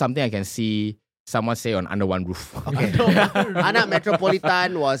 but it's something I can see someone say on Under One Roof. Okay. Anak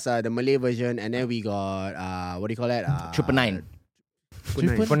Metropolitan was the Malay version, and then we got what do you call that? 999.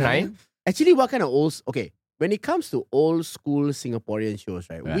 For 9? Actually, what kind of okay? When it comes to old school Singaporean shows,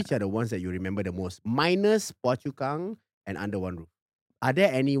 right? Yeah. Which are the ones that you remember the most? Minus Phua Chu Kang and Under One Roof. Are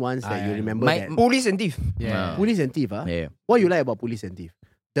there any ones that you yeah. remember? My- that? Police and thief. Yeah. Police and Thief, huh? Yeah. What you like about Police and Thief?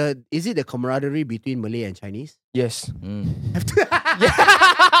 Is it the camaraderie between Malay and Chinese? Yes. Mm.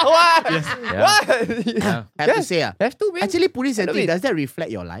 What? Yeah. What? Yeah. Have to say, Have to, man. actually, Police and love Thief, it. does that reflect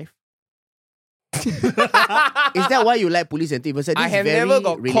your life? Is that why you like Police and Thief? Because I this have is very never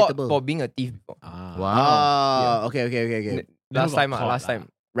got caught relatable. for being a thief before. Wow. Oh, okay. Last got time, caught last lah. time.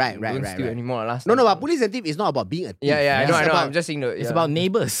 Right. Don't steal anymore. Last No, time. but Police and Thief is not about being a thief. Yeah, I It's know. about- I'm just saying the. It's yeah. about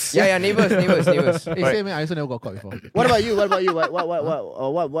neighbors. Yeah, neighbors. Hey, Right. same man. I also never got caught before. What about you? What I TV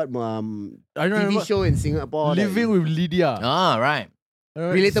remember show in Singapore? that- living with Lydia. Ah, right.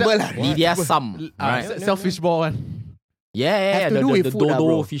 Relatable lah. Lydia Sum. Right. Selfish ball one. Yeah. Have to The do with the food, dodo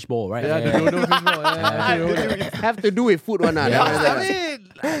bro. fishball, right? Yeah, the dodo fish ball. Have to do with food one. Yeah.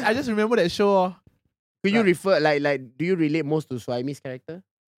 I just remember that show. Do you refer do you relate most to Swaimi's character?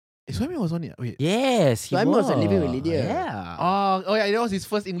 Swami was on it. Wait. Yes, he So I was. was living with Lydia. Yeah. Oh yeah, that was his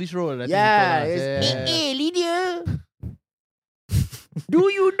first English role. I think Yeah, he it's- told us. Hey, Lydia. Do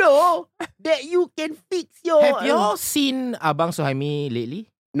you know that you can fix your? Have you all seen Abang Suhaimi lately?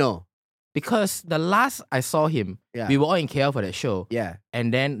 No. Because the last I saw him, Yeah. we were all in KL for that show. Yeah.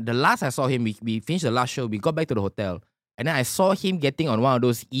 And then the last I saw him, we finished the last show, we got back to the hotel. And then I saw him getting on one of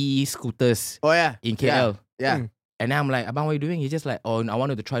those e-scooters Oh yeah. in KL. Yeah. And then I'm like, Abang, what are you doing? He's just like, oh, I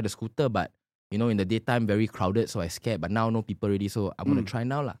wanted to try the scooter, but in the daytime, very crowded, so I scared. But now no people already, so I'm going to try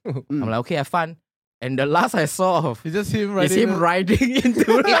now lah. I'm like, okay, have fun. And the last I saw of It's just him is riding. him riding into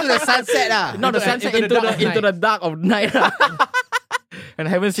Into the sunset lah. not the sunset, into the dark of night. And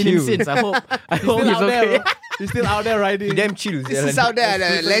I haven't seen him Chill. since. I hope Still he's out there, okay. bro. He's still out there riding. Damn chill. This is out there.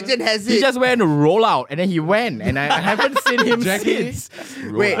 The legend has He it. just went to roll out and then he went and I haven't seen him Jacky. since.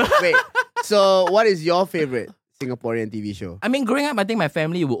 Wait. So, what is your favorite Singaporean TV show? I mean, growing up, I think my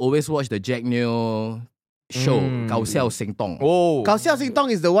family would always watch the Jack Neo show, Gao Xiao Sing Tong. Oh. Kao Xiao Sing Tong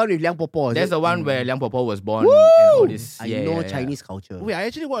is the one with Liang Po Po. is That's it? the one where Liang Po Po was born and all this. I yeah, know yeah, yeah. Chinese culture. Wait, I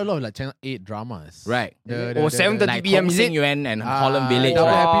actually watch a lot of like Channel 8 dramas. Right. Oh, 7:30 Like PM, Tong is Sing it? Yuan and Holland Village. Double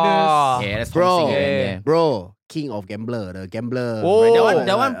right? Happiness. Yeah, that's Bro, Tong Sing Yuan. Yeah. Bro, King of Gambler, the gambler. Oh. Right,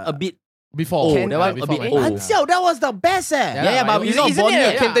 that one a bit. Before. Oh, that one a before bit my old. time. Han Xiao, that was the best Yeah, but we Isn't not born it a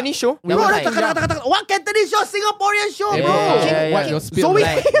yet. Cantonese show? That Bro, was that's like- what Cantonese show? Singaporean show, Yeah, bro. yeah, yeah. What, your spit Zoe-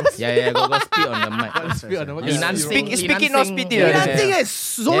 on Yeah, go spit on the mic. Spit on the mic. Li Nan Speak- Sing, speak Li it, Nan not Sing. spit it, You yeah. don't think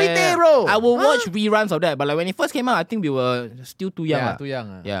it's Zoe Tay, bro? I will watch reruns of that, but like when it first came out, I think we were still too young. Yeah, lah. too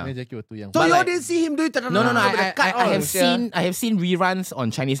young. Yeah. Me and Jacky were too young. So But you all like- didn't see him do it? No, I have seen reruns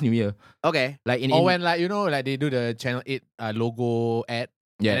on Chinese New Year. Okay. Like in Or when like, you know, like they do the Channel 8 logo ad.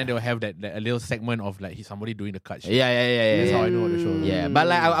 Yeah. And then they'll have that a little segment of like somebody doing the cut shit. yeah. That's how I know the show. Yeah, but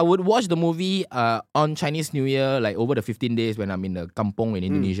like I would watch the movie on Chinese New Year, like over the 15 days when I'm in the kampong in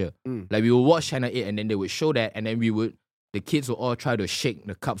Indonesia. Like we would watch Channel 8 and then they would show that and then the kids would all try to shake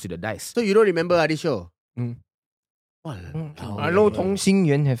the cups with the dice. So you don't remember this show? I know Tong Xing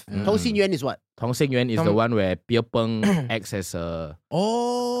Yuan have. Tong Xin Yuan is what? Tong Seng Yuan is the one where Pierre Peng acts as a...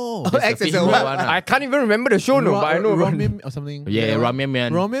 Oh. Acts as a figure what? one, I can't even remember the show, no, but I know. Ramen or something. Yeah, Ramen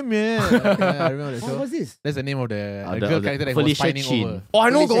Man. Ramen Man. Yeah, I remember the What show. was this? That's the name of the Of girl the character that he was Felicia fighting Chin. over. Oh, I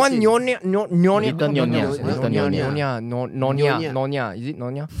know the one Felicia Nyonya. Little Nyonya. Nonya. Is it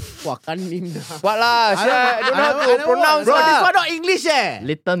Nonya? Wah, can't name the... What lah? I don't know how to pronounce Bro, this lah. one not English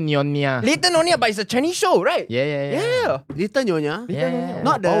Little Nyonya. Little Nonya, but it's a Chinese show, right? Yeah. Little Nyonya? Yeah.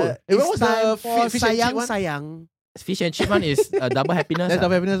 Not the... What was It's the time for fish and chip sayang one? sayang. Fish and chip one is Double Happiness. That's ah.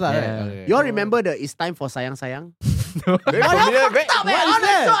 the happiness, right? Yeah. Okay. You all remember the It's Time for Sayang Sayang? Very familiar. Very, What is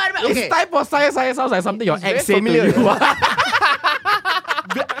that? It's Okay. time for science. Science sounds like something your It's ex very said to you. familiar.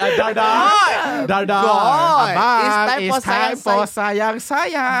 Darda. God, It's time for sayang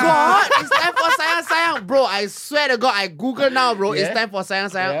sayang. God, it's time for sayang sayang, bro. I swear to God, I Google now, bro. It's Yeah. time for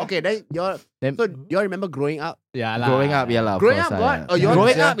sayang sayang. Yeah. Okay, then you all remember growing up? Yeah, lah. Growing up, yeah lah. of Growing course, up, lah, what? yeah. Oh, you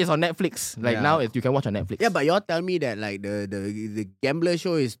Growing yeah. up is on Netflix. Like Yeah. now, you can watch on Netflix. Yeah, but y'all tell me that like the gambler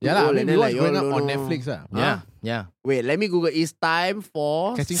show is too Yeah, lah. I old, mean, and we then watch like growing y'all up don't on know. Netflix, ah. yeah. Wait, let me Google. It's time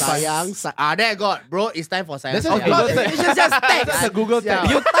for Catching sayang. There, God, bro. It's time for sayang. That's sayang. okay, Okay, that's you should just text. That's a Google Yeah.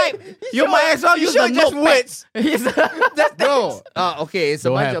 text. You type. You might as well use the just notepad. words. Bro. Okay, it's a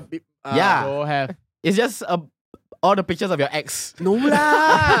Don't bunch have. of people. Yeah. Go have. It's just all the pictures of your ex. No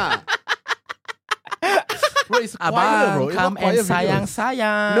lah. Bro, it's quiet, Abang, bro. It's come not quiet and sayang videos.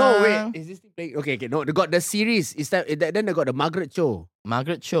 sayang. No, wait. Is this thing playing? Okay. No, they got the series. Is that then they got the Margaret show?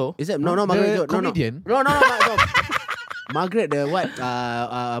 Margaret Cho. Is that no The Margaret show? comedian? No. Margaret, the what?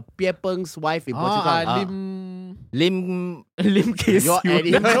 Pierre Peng's wife in Portugal. Lim K. Your Siu.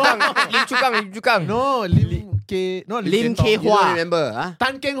 Eddie. Lim Chukang. No, Lim K. No, Lim K. You don't remember, huh?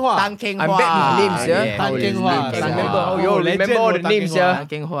 Tan Keng Hua. Tan Keng I'm Hua. bad with names, yeah. Tan Keng Hua. Lim Keng I Hua. remember how you all legend, remember all bro, the Tan names, Keng yeah. Hua. Tan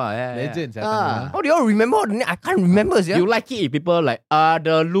Keng Hua. Yeah. Legend, sia, Tan Ah. Keng Hua. How do you all remember all the name? I can't remember, yeah. You like it if people like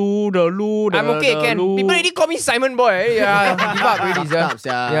the Lu. I'm okay, the can. Lu. People already call me Simon Boy. Yeah, give up already, yeah. Up,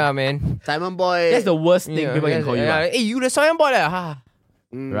 sia. Yeah, man. Simon Boy. That's the worst thing Yeah, people can call you. yeah. Hey, you the Simon Boy, lah? Ha.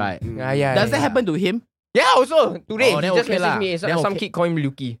 Right. Yeah. Does that happen to him? Yeah, also today Oh, he then just okay messaged lah. me. Then Some okay. kid call him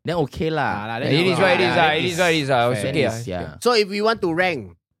Lukey. Then okay lah. then It is what it is. Yeah, It is what it is. It's Fair okay. is, yeah. So if we want to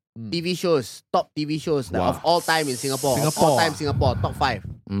rank TV shows, top TV shows Wow. of all time in Singapore, of Singapore. all time Singapore, top 5.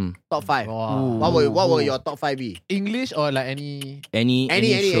 Mm. Top 5. Wow. What will your top 5 be? English or like any... Any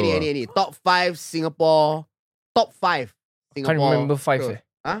show. Any. Top 5 Singapore. Top 5 Singapore. Can't remember 5. shows.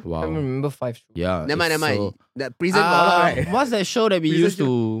 Huh? Wow. Can't remember 5. Yeah. Never it's mind. so- The prison got a lot, right? What's that show that we Prison used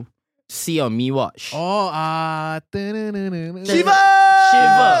to see on Me Watch? Oh, Shiva!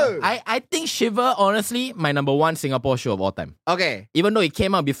 Shiver. I think Shiver, honestly, my number one Singapore show of all time. Okay. Even though it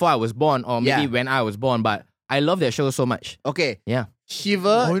came out before I was born, or maybe Yeah. when I was born, but I love that show so much. Okay. Yeah.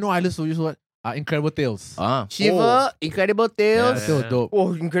 Shiva. Oh, you know, I listen to use what? Incredible Tales. Shiva. Incredible Tales. That was dope.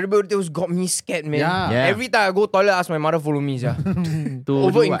 Oh, Incredible Tales got me scared, man. Yeah. Yeah. Every time I go toilet, ask my mother follow me, yeah. To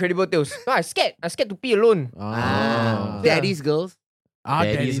Over do what? Incredible Tales. No, I scared. I scared to pee alone. Daddy's Girls.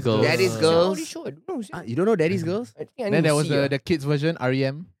 Daddy's Girls. Daddy's Holy Girls. show, I don't know. You don't know Daddy's Girls? I think I need Then there to was see, the kids version,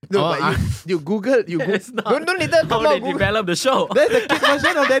 REM. No, but you Google. Don't later come How out they Google. develop the show. That's the kid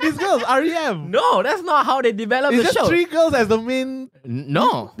version of Daddy's Girls, REM. No, that's not how they develop It's the just show. 3 girls as the main.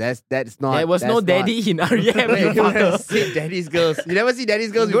 No. That's not. There was no daddy in REM. Wait, you you never fucker. see Daddy's Girls. You never see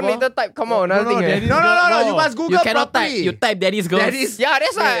Daddy's Girls Don't before? later type come out another thing. Daddy's No. Girls. You must Google You cannot type. properly. You type daddy's girls. Daddy's- Yeah,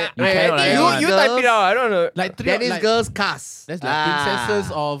 that's why. You cannot, right? You type it out. I don't know. Like 3 Daddy's like, Girls cast. That's like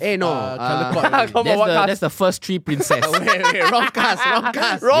princesses of no. colour code. Come on, what cast? That's the first 3 princess. Wait, wrong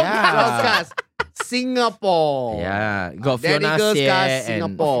cast. Wrong Yeah. cast. Singapore. Yeah, got Daddy Fiona Girls Xie cast and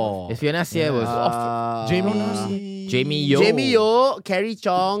Singapore. Fiona Xie was Jamie Yo. Jamie Yo, Carrie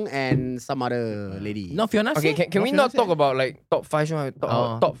Chong, and some other lady. No, Fiona Okay, Xie. can we not talk about like top 5 show?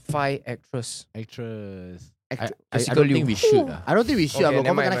 Top 5 actress. Actress. I don't think we should. I don't think we should. Okay, Bro.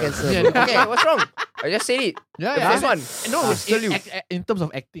 never Kau mind, kena never cancel. mind. bro. Okay, what's wrong? I just said it. Yeah, The first one. No, still you. in terms of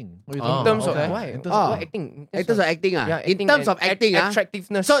acting. What are you Oh, talking In terms about? of okay. why? In terms of- What acting? In terms of acting, Yeah, in terms of acting,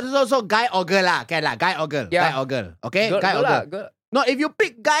 attractiveness. So guy or girl lah, can lah, guy or girl, Yeah. guy or girl, okay, girl, guy or girl. girl. No, if you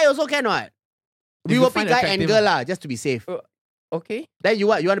pick guy also can what? If We you will pick find guy and attractive. girl lah, just to be safe. Okay. Then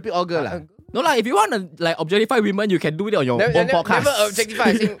you what? You want to pick all girl lah? No lah, if you want to like objectify women, you can do it on your own podcast. Never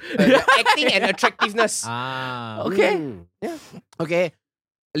objectify. I think acting and attractiveness. Ah. Okay. Yeah. Okay.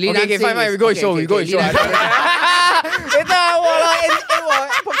 Okay, fine. We go show. We go show. Lina- Later,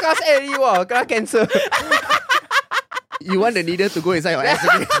 podcast already. Kena cancel. You want the needle to go inside your ass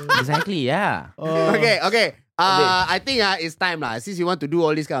again? Exactly, yeah. Okay. I think it's time lah. Since you want to do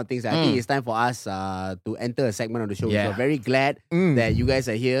all these kind of things, I think it's time for us to enter a segment of the show. Yeah. We're very glad that you guys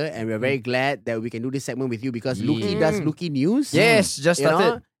are here, and we're very glad that we can do this segment with you because Lukey does Lukey News. Yes, just you know?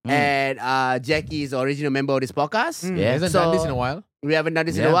 started. And Jacky is the original member of this podcast. Yeah. Hasn't So- done this in a while. We haven't done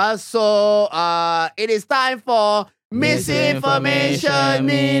this in a Yeah. while. So it is time for Misinformation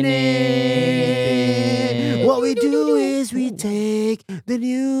Minute. What we do is we take the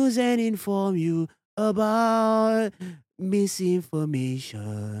news and inform you about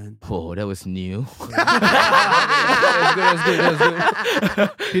misinformation. Oh, that was new. That was good.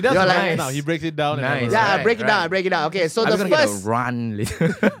 He does You're it like- right now. He breaks it down. Nice. And Yeah, Right, break it down. right. Break it down. Okay, so I'm the gonna get a first, run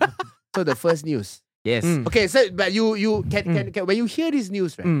later. so the first news. Yes. Okay, so but you can when you hear this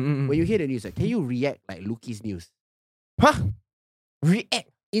news, right? When you hear the news, right, can you react like Lukey's news? Huh? React.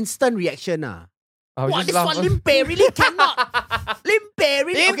 Instant reaction, ah. I was Wow, just this laugh. one Limpe really cannot. Limpe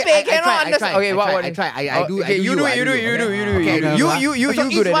really. Limpe I cannot try, understand. I Okay, what? try. I do. Okay, you do it. I You do Okay, it. okay. You So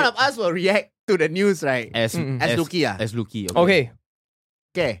good each at one it. of us will react to the news, right? As Lukey, ah. As Lukey. Okay.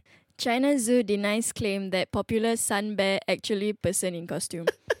 Okay. China Zoo denies claim that popular sun bear actually person in costume.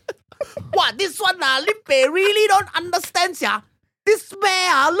 What this one Limpe really don't understand, yeah. This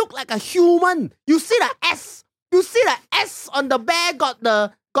bear look like a human. You see the S. You see the S on the bear got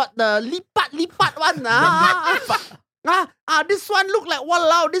the lipat one. This one look like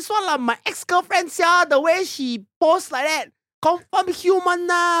walao. This one like my ex-girlfriend, yeah. The way she pose like that. Confirm human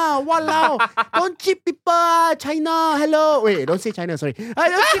walao. Don't cheat people, China. Hello. Wait, don't say China, sorry. Don't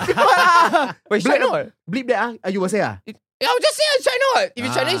cheat people Wait, Bleep- China what? Bleep that you will say I was just saying China what? If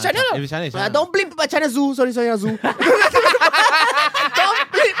it's China, it's China lah. If it's China, it's China. Don't bleep people China Zoo. Sorry, China Zoo. Don't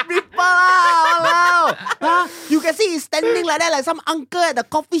bleep people walao. You can see he's standing like that, like some uncle at the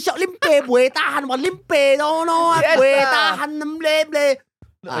coffee shop. Limpe, buay tahan, what limpe, no, Yes, buay lah. tahan, ble.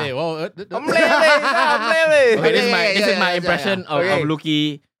 Hey, well, Okay, this is my yeah, impression of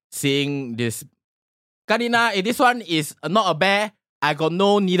Lukey seeing this. Karina, if this one is not a bear, I got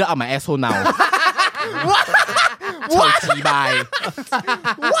no needle on my asshole now. What? What?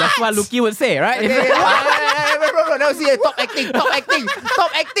 That's what Lukey would say, right? Bro, now see top acting,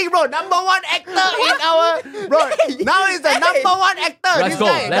 bro. Number one actor in our bro. Now is the number one actor. Let's This go,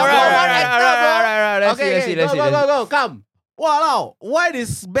 guy, let's number go. one actor, bro. Let's see. Go. Come. Wow, why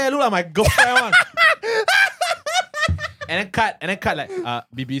this bear look like my girlfriend one? and then cut like,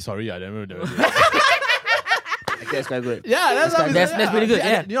 BB, sorry, I don't remember. That's quite good. Yeah, that's pretty good,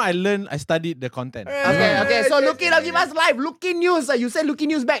 yeah. You know, I studied the content. Okay. So Lukey, now give us live. Lukey News. You said Lukey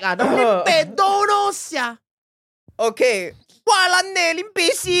News back. Don't limpe, don't sia. Okay. Walan ne, limpe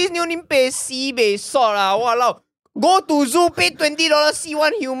si, new limpe si, be sort lah. Walao. Go to zoo, pay $20, see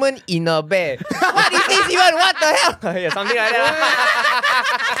one human in a bear. What is this even? What the hell? Yeah, something like that.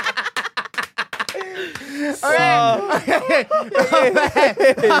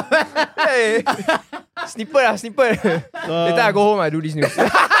 Hey. Snipper. Later I go home, I do this news. Can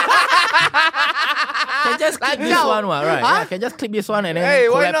can just clip this Lanjao. one, right? Huh? Yeah, can just clip this one and then Hey,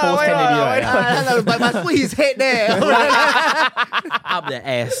 why collab not? post Why can not? already, Why right? not? But must put his head there. Up the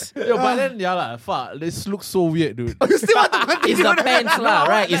ass. Yo, but then fuck, this looks so weird, dude. You still want to continue? It's the pants lah,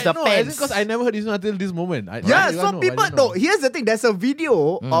 right? It's the pants. Because I never heard this one until this moment. Yeah, so people no. Here's the thing. There's a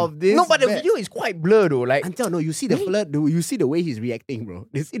video of this. No, but the bear. video is quite blurred though. Like, Until no, you see the flirt. You see the way he's reacting, bro.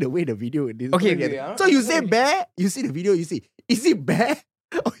 You see the way the video. Okay, okay, So you say bear. You see the video. You see. Is it bear?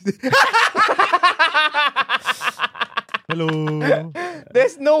 Hello.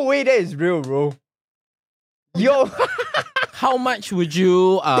 there's no way that is real, bro. Yo, How much would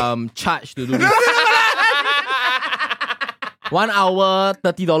you charge to do this? 1 hour,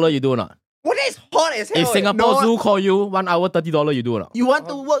 $30 you do or not? what is hot as hell? If Singapore No. Zoo call you, 1 hour, $30 you do or not? You want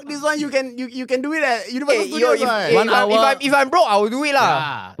to work this one? You can do it at Universal Hey, yo, Studios. right? 1 hour. if I'm broke, I will do it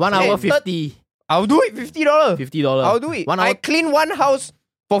lah. 1 Hey, hour, 50. I'll do it $50. $50. I'll do it. 1 I hour. clean one house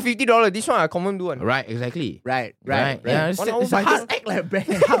for $50. This one I common do one. Right, exactly. Right. Yeah, it's, 1 hour, it's a But hard, just act like bear.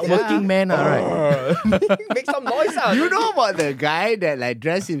 hardworking man, right? Make some noise out. You know about the guy that like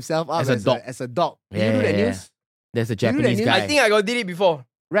dressed himself up As a dog. As a dog. Yeah, you know that yeah, news? There's a do that Japanese news? guy. I think I got did it before.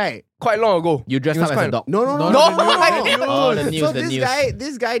 Right. Quite long ago. you dressed It was up as a quite- dog. No. I didn't. Oh, the news, So the this news.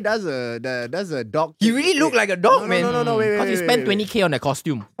 this guy does a dog. He really looked like a dog, man. No, wait. Because he spent 20k on that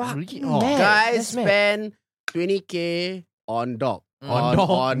costume. Fucking Oh. mad. Guy That's mad. spend 20k on dog. On dog.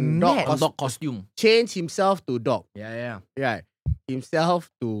 On dog. Mad. On dog costume. Change himself to dog. Yeah. Right. Himself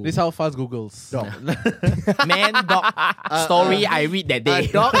to This is how fast Google's. dog. Man, dog story I read that A day.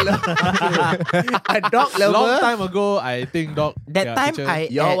 dog lover. A dog lover. Long time ago, I think dog. That yeah, time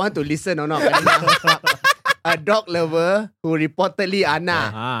teacher. Y'all want to listen or not? A dog lover who reportedly Anna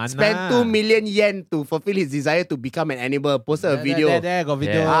spent 2 million yen to fulfill his desire to become an animal. Posted a video. There, got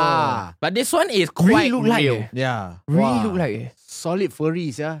video. Ah, But this one is Really quite look like real. eh. Yeah. Really Wow. look like it. solid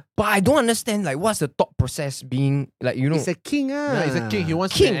furries, yeah. But I don't understand like what's the thought process being like, you know. He's a king, Yeah, he's a king. He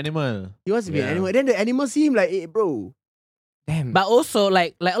wants to be King. an animal. He wants to be an Yeah. animal. Then the animal see him like, hey, bro. Damn. But also,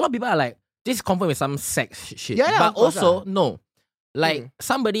 like a lot of people are like, this is confirmed with some sex shit. Yeah, but of course also, no. Like,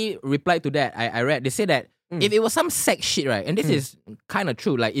 somebody replied to that. I read, they say that if it was some sex shit, right, and this is kind of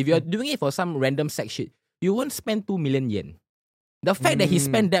true, like, if you're doing it for some random sex shit, you won't spend 2 million yen. The fact that he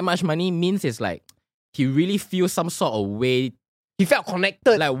spent that much money means it's like, he really feels some sort of way, He felt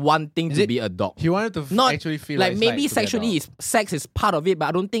connected. like wanting to be a dog. He wanted to Not actually feel like it's maybe to be a sexually dog. sex is part of it, but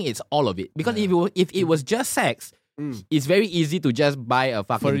I don't think it's all of it. Because if it was just sex, it's very easy to just buy a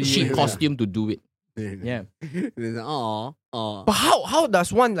fucking Furry, cheap yeah. costume to do it. Yeah. Aw. But how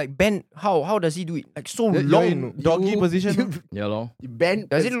does one like bend? How does he do it? Like so You're long. in doggy position. Yeah, lor. Ben,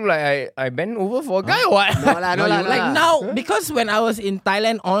 Does it look like I bend over for a guy or what? No lah, no lah, no Like lah. now, because when I was in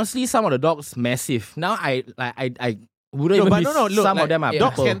Thailand, honestly, some of the dogs massive. Now I wouldn't No, even but be. no, look, some like, of them are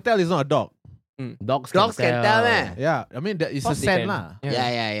dogs people. can tell it's not a dog. Dogs Dogs can tell, man. Yeah, I mean that it's a Course they scent can. lah.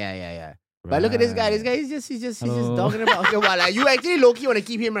 Yeah. But look at this guy. This guy is just Hello. talking about. Okay, well, like, you actually low-key want to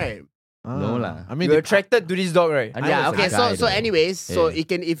keep him, right? No lah. I mean, You're attracted to this dog, right? I know Yeah. it's a Okay. guy, So though. anyways, so Yeah.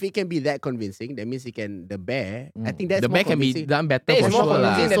 if it can be that convincing, that means the bear. I think that's the more bear can be convincing. done better That is for more sure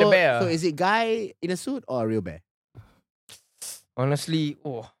lah. convincing than the bear. So is it guy in a suit or a real bear? Honestly,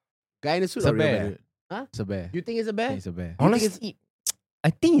 Guy in a suit it's a or real bear. bear? dude. Huh? It's a bear. You think it's a I bear? think it's a bear. You think honestly, I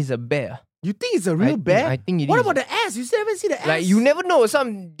think it's a bear. You think it's a real bear? I think it is. What about the ass? You still haven't seen the ass. like you never know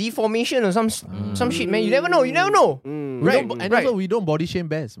some deformation or some shit, man. You never know. You never know. Mm. We Right, don't, and right. also we don't body shame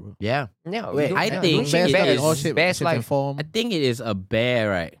bears, bro. Yeah. Yeah, Wait, we don't- I yeah, think don't Bears shame it come in is all shapes, bears shape and life form. I think it is a bear,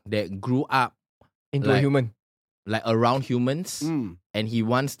 right, that grew up into a like- human. like around humans, Mm. and he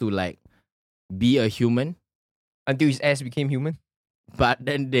wants to like be a human. Until his ass became human. But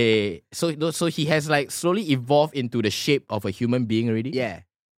then so he has like slowly evolved into the shape of a human being already. Yeah.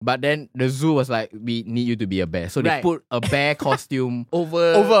 But then the zoo was like, we need you to be a bear. So they Right. put a bear costume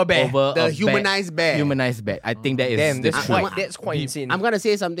Over Over a bear. over the a humanized bear. Humanized bear. I think that is Damn, that's I'm- quite insane. I'm gonna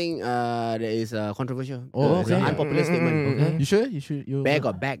say something that is controversial. Oh, It's an okay. unpopular statement. Okay. You sure? You should. You Bear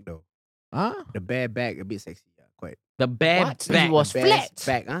got back though. Huh? The bear back a bit sexy. Yeah, quite. the bear What? back. He was Bear's flat.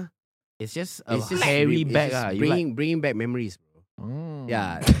 back, huh? It's just a It's just hairy it's back. just You like, bringing back memories, bro. Mm.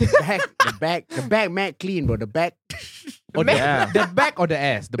 Yeah, the back, mad clean, bro. The back, Or the back or the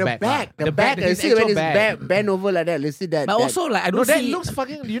ass? The back. the back. his See when actual it's back. bend over like that. Let's see that. but that- also like I No, don't that see. looks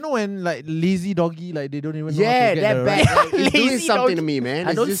fucking. You know when like lazy doggy, like they don't even know how yeah, to get that the back. right- Like, it's doing Lazy something dog. to me, man. I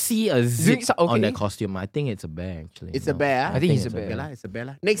It's don't just- see a zip okay. on that costume. I think it's a bear actually. It's a bear. I think it's a bear. Okay lah, it's a bear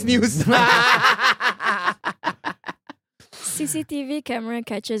lah. Next news. CCTV camera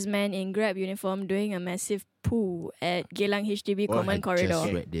catches man in Grab uniform doing a massive poo at Geylang HDB Oh, common I corridor.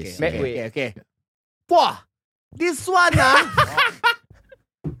 just read this. Okay. Wah, this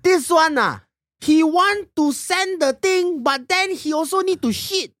one he want to send the thing, but then he also need to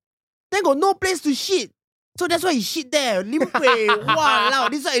shit. Then got no place to shit. So that's why he shit there. Limpe, wow,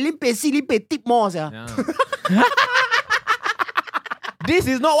 this is limpe, see limpe tip more, sia. Yeah. This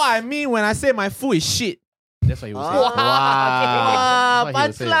is not what I mean when I say my food is shit. That's what he was saying. Wow, That's what he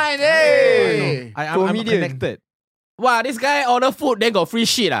was punchline, saying. hey. I'm Comedian. connected. Wow, this guy order food then got free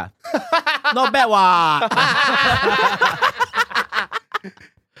shit ah. Not bad what?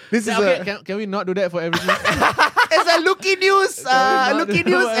 This is Can we not do that for everything? it's a Lukey News, Lukey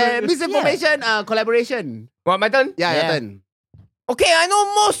News and misinformation collaboration. What, my turn? Yeah, your Yeah. turn. Okay, I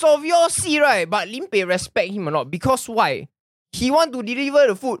know most of y'all see, right? But Limpe respect him a lot. Because why? He want to deliver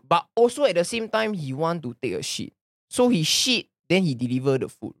the food, but also at the same time, he want to take a shit. So he shit, then he deliver the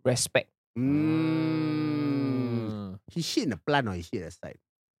food. Respect. He shit in the plant or he shit aside?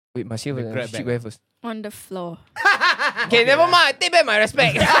 Wait, must you The grab shit bag. where first? On the floor. Okay, never mind. Take back my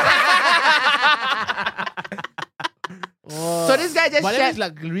respect. So this guy just But then shared. it's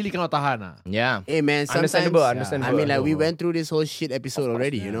like really cannot tahan. Yeah. Hey man, sometimes Understandable. I mean, like we went through this whole shit episode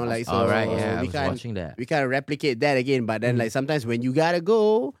already, you know, like so. All right, yeah, I we was can't watching that. we can't replicate that again. But then, like sometimes when you gotta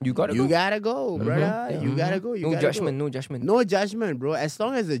go, You gotta you go. gotta go, brother. You gotta go. You No gotta judgment, go. no judgment. No judgment, bro. As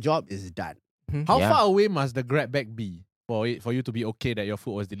long as the job is done. How Yeah. far away must the grab bag be for you to be okay that your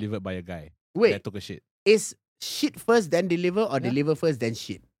food was delivered by a guy Wait, that took a shit? is shit first then deliver or deliver first then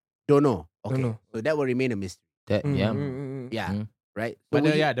shit? Don't know. Okay, Don't know. so that will remain a mystery. That, yeah. Yeah, Mm. right. So But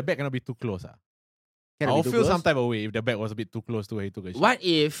would you- the bag cannot be too close. can it I'll be too feel close? some type of way if the bag was a bit too close to where he took a shit. What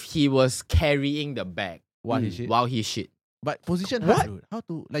if he was carrying the bag What he shit? while he shit? But position hard, dude. How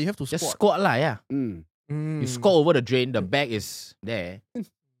to you have to Just squat. squat lah, yeah. Mm. You squat over the drain, the bag is there.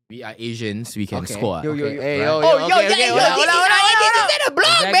 We are Asians, we can Okay. squat. Yo, yo, Okay, yo. hey, Right. yo, Oh, yo, yo, okay, yeah, okay, yo, hold on, this hold on, is hold on, hold on. a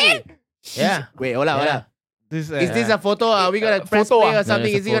blog, man. Yeah. Wait, hold on, hold on. This Is this a photo? Are we gonna press photo, play ah? or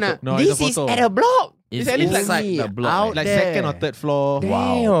something? No, Is it's he a gonna? No, This it's a is photo. at a blog. It's at least inside like the block. out right? like there. second or third floor.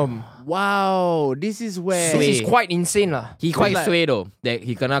 Damn. Wow, this is where. This is Sway. quite insane lah. He quite like- sway though. That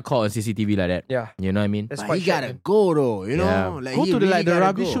he cannot call on CCTV like that. Yeah. You know what I mean? That's But quite he gotta shocking. go though, you know. Yeah. Like, Go he to the really the gotta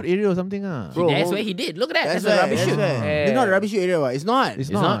rubbish go. shoot area or something. Bro, That's hold- where he did. Look at that. That's That's, the right, rubbish that's shoot. right. Yeah. It's not a rubbish shoot area. What? It's not. It's It's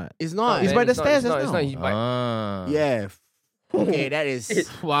not. not. It's not. It's by the stairs It's not, just it's not. now. He's by- Ah. Yeah. Okay, that is.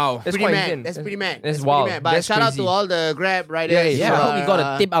 Wow. That's pretty quite mad. insane. That's pretty mad. That's pretty wild. mad. But That's shout out crazy. to all the Grab riders. Yeah, Yeah, I hope he got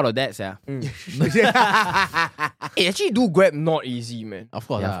a tip out of that, sir. Hey, actually do Grab not easy, man. Of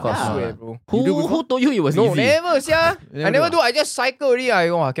course, Yeah, of course I not. swear, bro. Who told you it was No, easy? never, sia. You I never do do. I just cycle already. I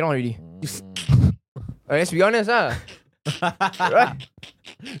cannot already. Let's be honest, right?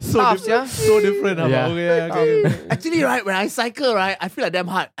 So Tough, different. yeah. So different. Yeah. Okay. Actually, right, when I cycle, right, I feel like damn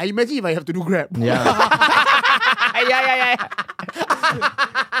hard. I imagine if I have to do Grab. Yeah. yeah.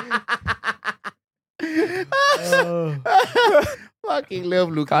 Fucking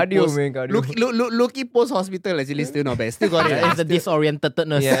love Lukey Cardio, post. man, cardio. Lukey post hospital actually still not bad. Still got it. It's the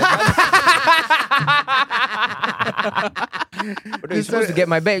disorientedness. Yeah. Bro, you're supposed to get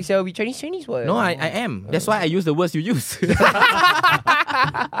my back, shall we? Chinese what? No, I am. That's why I use the words you use. How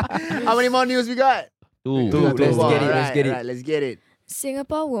many more news we got? Two. Let's Two more. get it, let's Right, get it. right, let's get it.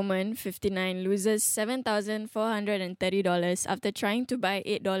 Singapore woman, 59, loses $7,430 after trying to buy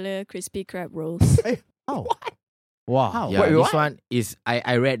 $8 crispy crab rolls. Oh. Wow. Yeah, Wait, this what? one is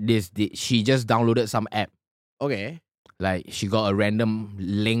I read this. She just downloaded some app. Okay. Like she got a random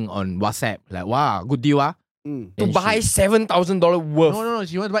link on WhatsApp. Like wow, good deal ah. Mm. To Then buy she, $7,000 worth. No.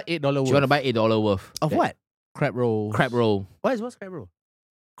 She want to buy $8 worth. she want to buy $8 worth. Of what? crab roll. Crab roll. What's crab roll?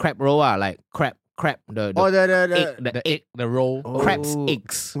 Crab roll ah, like crab the Oh, the egg, the egg, The roll. crab's Oh.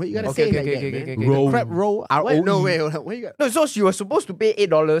 eggs. What you gotta Okay, say okay, like okay, that, okay, man? okay. Roll. Crab roll. R-O-E. What? No, wait, hold on. What you got? No, so she was supposed to pay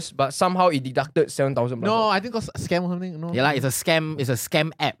 $8, but somehow it deducted $7,000. No, I think it was a scam or something. No. Yeah, like it's a scam. It's a scam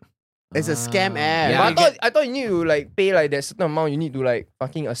app. It's a scam app. Yeah. But I thought you need to like pay like that certain amount. You need to like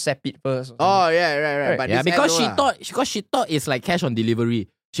fucking accept it first. or Oh, yeah, right. Right. But Yeah, this because app, no lah. she thought it's like cash on delivery.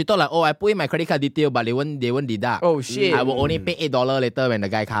 She thought like, oh, I put in my credit card detail, but they won't deduct. Oh shit. I will only pay $8 later when the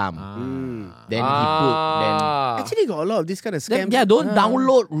guy come. Then he put Actually, got a lot of this kind of then. scams. Yeah, don't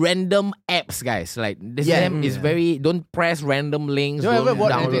download random apps, guys. Like this Yeah. app is very. Don't press random links. You ever Don't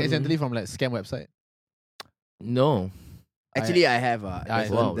bought anything download. accidentally from like scam website? No. Actually, I have. I-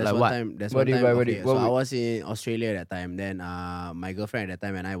 wow, like what? There's What one do you time. buy? What do Okay, you- so what I would- was in Australia at that time. Then my girlfriend at that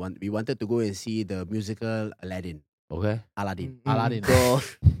time and we wanted to go and see the musical Aladdin. Okay. Aladdin. Aladdin.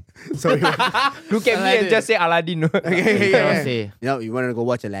 So we Look at me and just say Aladdin. okay, Cannot say. you know, you wanted to go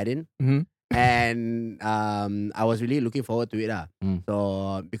watch Aladdin. Mhm. And I was really looking forward to it. Mm.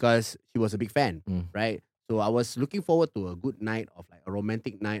 So because she was a big fan, Mm. right? So I was looking forward to a good night of like a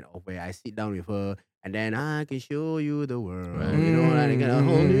romantic night of where I sit down with her And then I can show you the world. You know, like a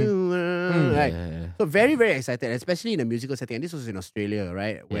whole new world. Right. So very, very excited, especially in a musical setting. And this was in Australia,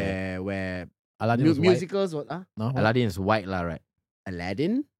 right? Where Aladdin was white. musicals was No, what? Aladdin is white lah, right?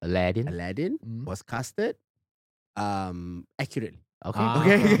 Aladdin Mm. was casted accurately. Okay.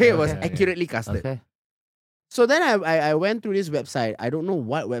 Okay, it was okay. accurately casted. Okay. So then I went through this website. I don't know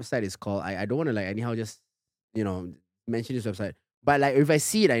what website it's called. I don't want to like anyhow just, mention this website. But like if I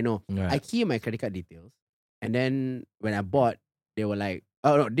see it, I know. Right. I key in my credit card details. And then when I bought, they were like,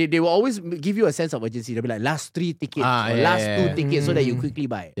 oh no, they will always give you a sense of urgency. They'll be like, last 3 tickets or last 2 tickets so that you quickly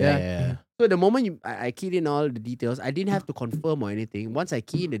buy. Yeah. So the moment I keyed in all the details, I didn't have to confirm or anything. Once I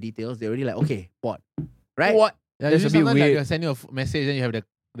key in the details, they're already like, okay, bought. Right? What? Yeah, That's usually a bit sometimes like weird. they'll send you a message, then you have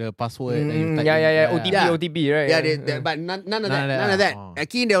the password. Then you type Yeah. in. OTP, Yeah. OTP, right? Yeah, but none of that. None of that. Oh. I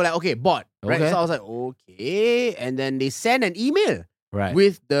keyed in, they were like, okay, bought. Right? Okay. So I was like, okay. And then they sent an email Right.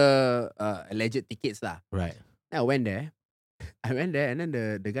 with the alleged tickets lah. Right. Then I went there, and then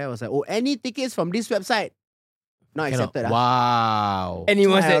the guy was like, oh, any tickets from this website? Not accepted. Wow.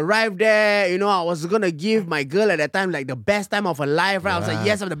 Anyone I said, arrived there, I was gonna give my girl at that time like the best time of her life, right? I was like, Right.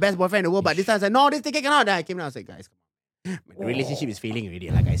 yes, I'm the best boyfriend in the world, but this time I said, no, this ticket cannot. Then I came down, I was like, guys, come on. The relationship is failing already.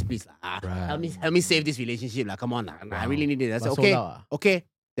 Like, guys, please, Right. help me save this relationship. Like, come on, I really need it. I said, But okay, sold out, okay,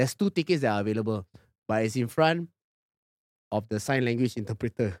 there's 2 tickets that are available, but it's in front of the sign language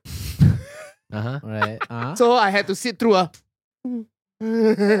interpreter. Uh-huh. Right. So I had to sit through a.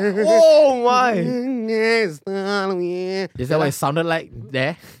 oh my. Is Is that what it sounded like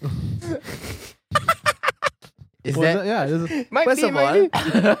there? Is that? Yeah. this- Might First be, of might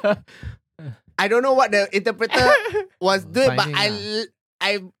all, be. I don't know what the interpreter was doing, but Signing,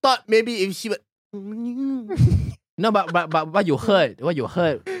 I thought maybe if she would. No, but what you heard?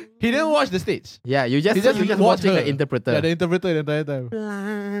 He didn't watch the stage. Yeah, you just watched watching her. the interpreter. Yeah, the interpreter the entire time.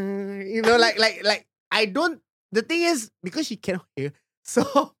 like I don't. The thing is because she cannot hear. So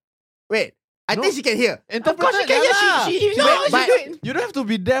wait, I think she can hear. Interpreter, she can hear. She Wait, knows. but- You don't have to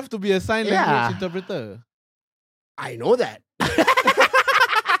be deaf to be a sign Yeah. language interpreter. I know that.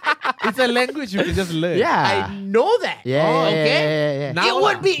 It's a language you can just learn. Yeah. I know that. Yeah. Okay. Yeah. Now It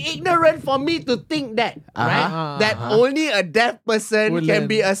would lah. be ignorant for me to think that, right? Uh-huh. That only a deaf person Would can learn.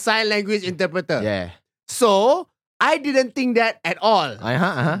 be a sign language interpreter. Yeah. So I didn't think that at all.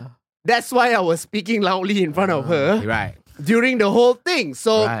 Uh-huh. That's why I was speaking loudly in front of her Right. during the whole thing.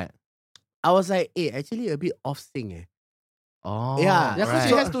 So Right. I was like, actually a bit off sync. Oh. Yeah. Yeah, because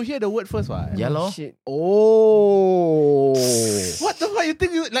she has to hear the word first, what? Yeah, lor. Shit. Oh. What the fuck you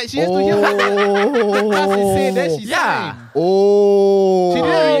think? She has to hear what the class is saying, then she Yeah. sang. Oh. She Oh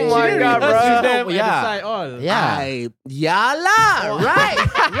didn't, my she didn't God, rehearse bro. with them at Yeah. the side all. Yeah. Yeah lah.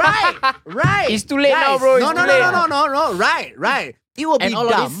 Right. It's too late Guys, now, bro. It's No, too no, late. no. Right. It will And be all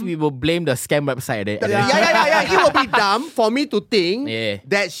dumb. of this, we will blame the scam website. Yeah. It will be dumb for me to think Yeah.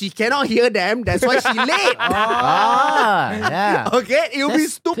 that she cannot hear them. That's why she late. Yeah. Okay, it will be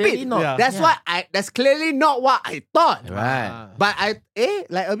That's stupid. clearly not- Yeah. That's why that's clearly not what I thought. Right. But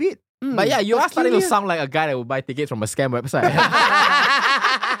like a bit. But yeah, you are starting to peculiar. sound like a guy that would buy tickets from a scam website.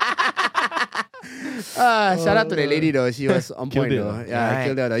 Shout out to the lady though. She was on point Killed it, though. huh? Yeah, Right.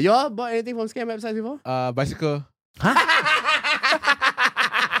 killed her though. You all bought anything from scam websites before? Bicycle.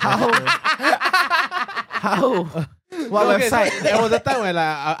 How? What Okay, so website? there was a time when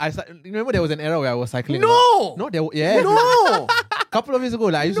I remember there was an era where I was cycling. No! No, yeah. No! Couple of years ago,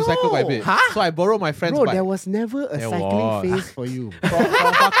 I used to cycle quite a bit. Huh? So I borrowed my friend's Bro, bike. there was never a There cycling was. phase for you. From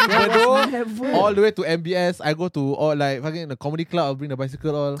fucking Bedok never. all the way to MBS. I go to all like fucking the comedy club. I'll bring the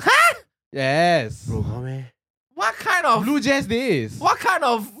bicycle all. Yes. Bro, come on, What kind of Blue Jazz days. What kind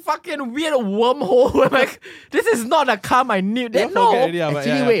of fucking weird wormhole? Where like, this is not the car I need. You Then forget no. already, but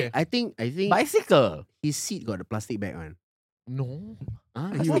Actually, yeah, wait. okay. I think Bicycle. his seat got the plastic bag on. No. Huh?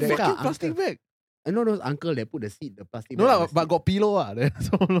 What fucking plastic bag? I know those uncle that put the seat, the plastic No bag. lah, on the but seat. got pillow ah.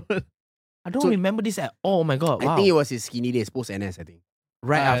 So, I don't So- remember this at all. Oh my god. Wow. I think it was his skinny days, post NS, I think.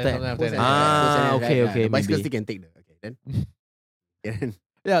 right after. something after Post that. NS, Ah, post NS, okay, right, okay, The bicycle maybe. still can take the. Okay, then. Then-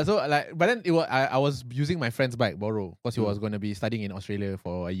 Yeah, so like, but then it was I was using my friend's bike, borrow, because he was going to be studying in Australia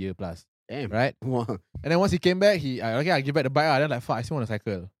for a year plus, Damn. right? Wow. And then once he came back, I give back the bike. Then like, fuck, I still want to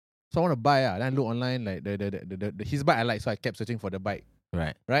cycle. So I want to buy. Then I look online, like the his bike I like, so I kept searching for the bike,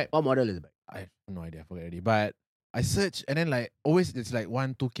 Right. right? What model is the bike? I have no idea, I forget already. But I search, and then like always it's like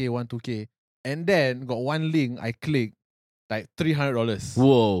 2K, and then got one link I click, like $300.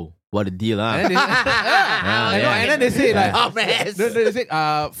 Whoa. What a deal, huh? And then they, I know, and then they say like, Oh, man. they say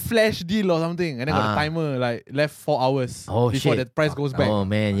flash deal or something, and then got a timer like left 4 hours Oh, before shit. the price goes back. Oh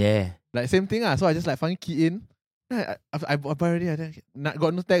man, yeah. Like same thing so I just like fucking key in. I buy already.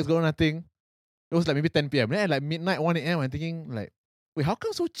 Got no text, got nothing. It was like maybe 10 p.m. Then at like midnight, 1 a.m. I'm thinking like, wait, how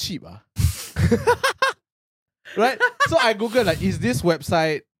come so cheap? Right? So I Googled like, is this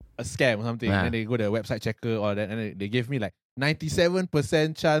website a scam or something? Yeah. And then they go to the website checker or that, and they gave me like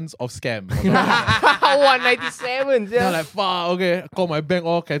 97% chance of scam. 197, Then I'm yeah. like, fuck, okay, call my bank,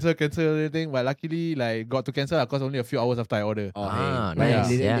 all cancel everything. But luckily, like, got to cancel because only a few hours after I order. Oh, Ah, hey. But nice,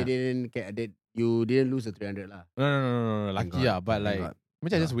 They didn't you didn't lose the 300 lah. No, Thank lucky God, but thank like, God.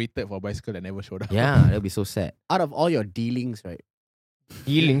 maybe I just waited for a bicycle that never showed up. Yeah, that'll be so sad. Out of all your dealings, right?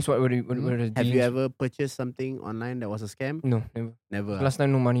 Dealings, what were the dealings? Have you ever purchased something online that was a scam? No, never. Never. Last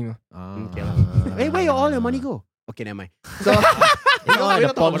time no money. Ma. Okay lah. Hey, where all your money go? Okay, never mind. So, It's all at we the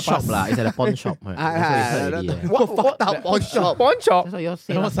don't talk pawn about shop past. lah. It's at the pawn shop. Right? That's what you heard already, yeah. what fucked up pawn shop? Pawn shop? That's what you're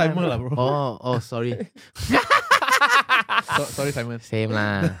saying. Not last time. Simon lah, bro. Oh, sorry. Sorry, Simon. Same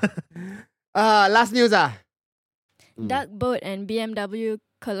lah. Last news Duck boat and BMW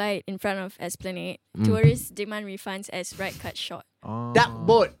collide in front of Esplanade. Mm. Tourists demand refunds as ride cut short. Duck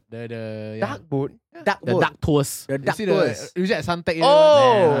boat. The Duck boat? Duck The boat. duck tours. The You duck see tours. usually at Suntec.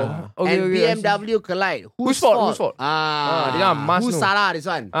 Oh! Okay, And okay, I see. BMW collide. Whose fault? Whose fault? This one must who's know. Salah, this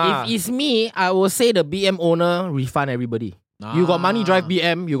one? Ah. If it's me, I will say the BM owner refund everybody. You got money, drive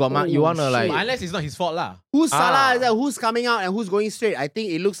BM. You got money. You wanna shit. like? Unless it's not his fault lah. Who's Salah? Ah. Is that? Who's coming out and who's going straight? I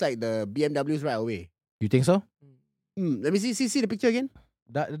think it looks like the BMW's right away. You think so? Let me see the picture again.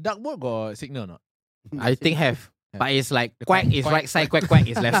 The duck boat got signal or not? I think have. But it's like The quack quack- is quack- right side, quack quack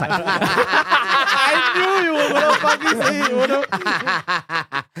is left side. I knew you were gonna fucking say it, bodoh.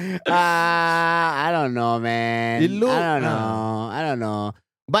 I don't know, man. It look- I don't know.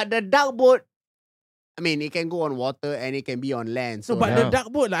 But the duck boat, I mean, it can go on water and it can be on land. So No, but Yeah. the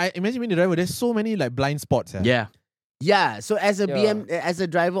duck boat, like, imagine being the driver, there's so many like blind spots. Yeah. yeah, so as a Yeah. as a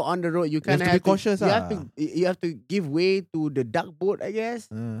driver on the road, you kind of have to be cautious, You have to give way to the duck boat, I guess.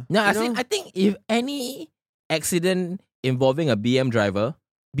 No, You I think if any accident involving a BM driver,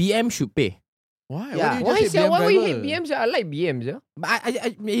 BM should pay. Why? Yeah. Why do you just say BM Why we driver? hate BMs? I like BMs. Yeah? But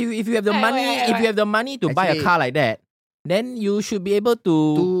if you have the money, if you have the money to buy a Actually- car like that, then you should be able to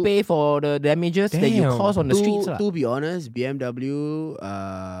pay for the damages that you Damn. cause on the streets. lah. To be honest, BMW,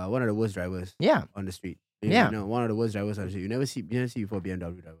 one of the worst drivers Yeah. on the street. Yeah. One of the worst drivers on the street. You never see before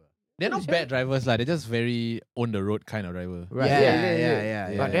BMW driver. They're not bad drivers, like, they're just very on the road kind of driver. Right.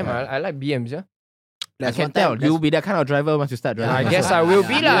 Yeah. But damn, I like BMs. Yeah? I can tell. You'll be that kind of driver once you start driving. I guess I will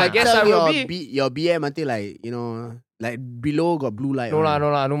be lah. I guess I will be. Your BM until like, like below got blue light. No on.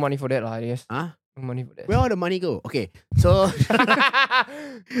 lah. No money for that lah. I guess. Huh? No money for that. Where all the money go? Okay, so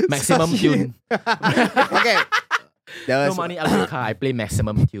Maximum tune. okay. There No was, money out of the car. I play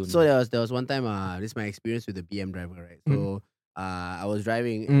maximum tune. So there was one time. This is my experience with the BM driver, right? So I was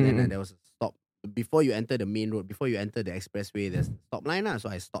driving and then there was a stop before you enter the main road. Before you enter the expressway, there's a stop line lah. So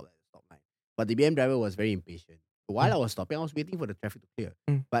I stopped at the stop line. But the BM driver was very impatient. While I was stopping, I was waiting for the traffic to clear.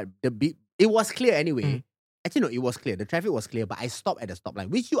 But it was clear anyway. Actually, no, it was clear. The traffic was clear, but I stopped at the stop line,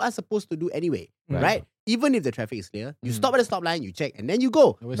 which you are supposed to do anyway, right? Even if the traffic is clear, you stop at the stop line, you check, and then you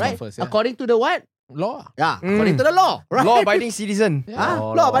go, Always right? stop first, yeah. According to the what? Law. Yeah, according to the law, right? Law-abiding citizen.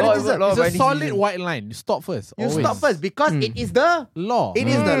 Law-abiding citizen. law- It's a abiding solid citizen. white line. You stop first. You always. stop first because it is the Law. it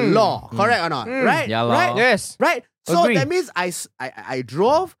is the law, correct or not? Right? Yeah, law. Right? Yes. Right? So Agree. that means I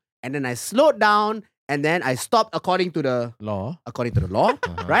drove and then I slowed down and then I stopped according to the Law. law,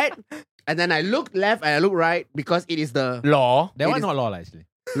 right? And then I looked left and I looked right because it is the Law. That It one is- not law lah, actually.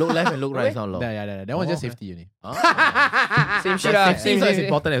 Look left and look right is not law. Yeah. That one's just safety only. Same shit lah. Safety is not as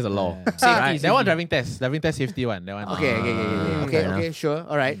important as the law. Right, that one driving test safety one. That one. Okay, fair enough. okay, sure,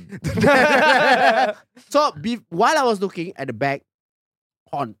 all right. So while I was looking at the back,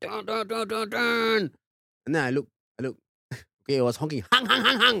 horn, dun, dun, dun, dun, dun. And then I look. Okay, it was honking, hang, hang,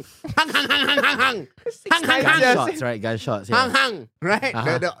 hang. Gunshots, right? Gunshots. Yeah. Hang, right?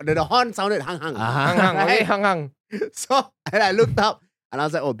 The horn sounded hang. Hang hang. Okay, hang hang. So and I looked up and I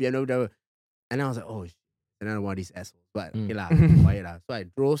was like, oh, BMW driver. And I was like, oh, another one of these assholes. But okay lah, quiet lah. So I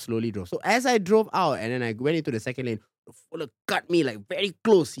slowly drove. So as I drove out and then I went into the second lane, the fella cut me like very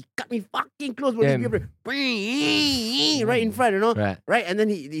close. He cut me fucking close. Bro. Damn. Right in front, you know? Right. And then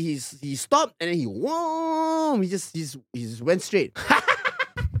he stopped and then he just went straight.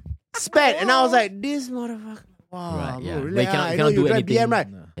 Sped. And I was like, this motherfucker. Wow, Right, bro, yeah. really, But you cannot- I you know cannot you do drive BM, anything. right?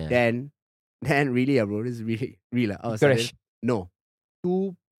 No. Yeah. Then really, bro, this is really real. I was Crash. no.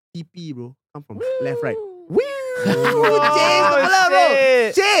 2 TP, bro. Come from left, right. Woo! Oh, Chase, the fella, bro.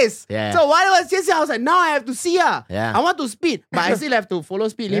 shit. Chase. Yeah. So while I was chasing, I was like, now I have to see Yeah. I want to speed, but I still have to follow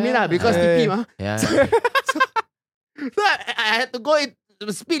speed limit lah because Hey. TP mah. Yeah. So I had to go in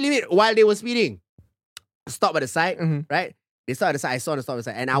the speed limit while they were speeding. Stop at the side, right? They stopped at the side. I saw them stop at the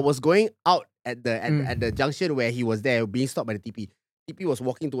side, and I was going out at the junction where he was there being stopped by the TP. TP was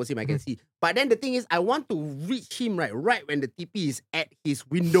walking towards him, I can see. But then the thing is, I want to reach him right when the TP is at his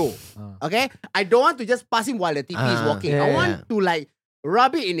window. Okay? I don't want to just pass him while the TP is walking. I want to like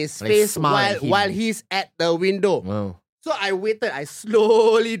rub it in his face while he's at the window. Wow. So I waited. I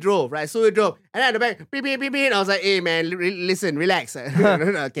slowly drove, right? Slowly drove. And then at the back, beep, beep, beep, beep. I was like, hey, man, listen, relax.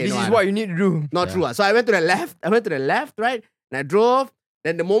 Okay, This is what you need to do. Not true. So I went to the left. Right? And I drove.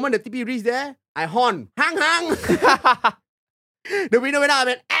 Then the moment the TP reached there, I horned. Hang, hang. The window went out.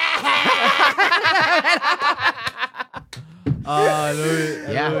 I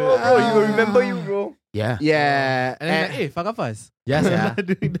went, Yeah. Bro, you will remember you, bro. Yeah. yeah. And then like, hey, fuck up fast. Yes, yeah.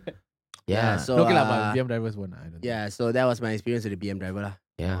 Doing that. Yeah. So, Okay lah, but BM drivers won't. I don't yeah, so that was my experience with the BM driver. Lah.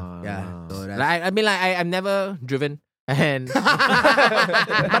 Yeah. Yeah. So that's, Like, I mean, like, I've never driven. And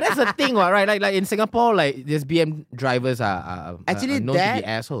but that's the thing, right? Like in Singapore, like these BM drivers are actually known to that be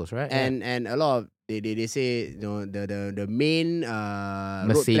assholes, right? and a lot of they say, you know, the main road threat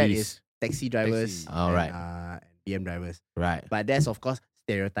Mercedes. is taxi drivers All right. and BM drivers. Right. But that's of course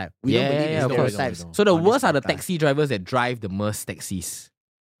stereotype. We Yeah, don't believe yeah, in of course. stereotypes. So the on worst this are the podcast. taxi drivers that drive the Merc taxis,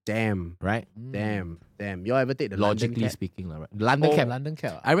 Damn. right? Damn. You ever take the London Logically cab? speaking, right? London cab. London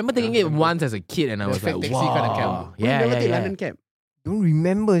cab. I remember taking it once as a kid, and I The was like, fake taxi wow. kind of cab. You Yeah, never yeah, take yeah. London cab? Don't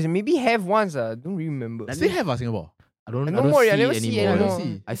remember. Maybe have once. Don't remember. Still have Singapore. I don't No more, I never see see anymore. anymore.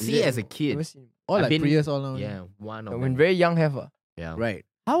 see. I see it as a kid. Never seen. All I've like been- Prius all now. Yeah, one of When them. very young have. Yeah. Right.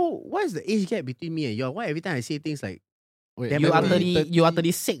 What is the age gap between me and you? Why every time I say things like, Wait, Damn, You are 30, 30. You are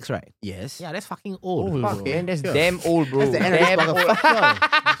 36, right? yes? Yeah, that's fucking old. Old, Fuck, bro. man, that's Yeah. damn old, bro. That's the end of this Damn podcast. old.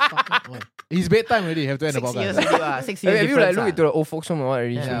 Fuck y'all. It's bedtime already. Have to end the 6 years podcast. already, 6 years Have you like difference, look into the old folks home or what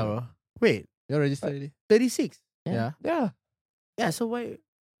already? Yeah, bro. Wait, You're registered already. 36? Yeah. Yeah. Yeah, so why?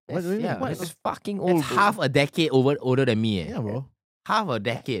 What do you mean? Yeah, What? That's fucking old. That's half a decade older than me. Yeah, bro. Half a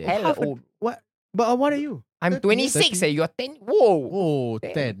decade. Hella old. What? But what are you? I'm 26. You are 10. Whoa. Oh,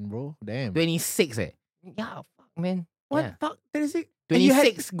 Damn. 10, bro. Damn. 26, Yeah, fuck, man. What? Yeah. Fuck, 36? And you had-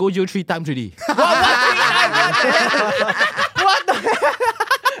 26, Gojo 3 times already. What the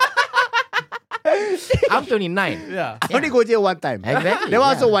I'm 29. Yeah. I only go jail one time. Exactly. That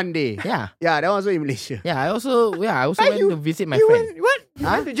was yeah. also one day. Yeah. Yeah, that was also in Malaysia. Yeah, I also went to visit my You friend. went, what? You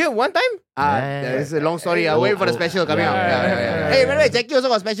went to jail one time? Yeah. There's a long story. I'll wait for the special coming out. yeah. Hey, by the way, Jacky also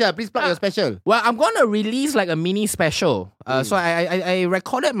got special. Please plug your special. Well, I'm gonna release like a mini special. So I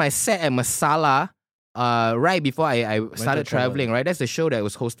recorded my set at Masala right before I started traveling. Right, that's the show that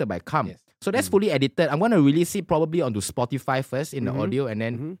was hosted by Kam. Yes. So that's fully edited. I'm gonna release it probably onto Spotify first in the audio, and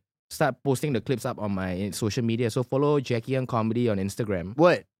then start posting the clips up on my social media. So follow Jacky and Comedy on Instagram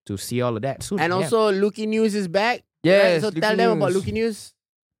What? to see all of that soon. And Yeah. also, Lukey News is back. Yes. Right? So tell them about Lukey News.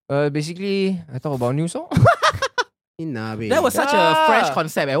 Basically, I talk about news. that was such a fresh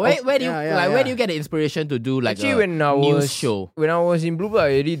concept. Where do you where do you get the inspiration to do like Actually, a when I news was show? when I was in Bluebird,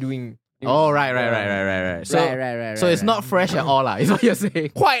 I already doing. Oh right. So right. so it's not fresh at all, is what you're saying.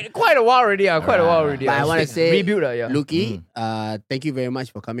 quite a while already. Quite a while already. But I want to say, rebuild. Yeah. Lukey, thank you very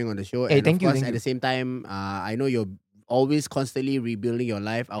much for coming on the show. Hey, and thank of you, course, thank at you. the same time, I know you're always constantly rebuilding your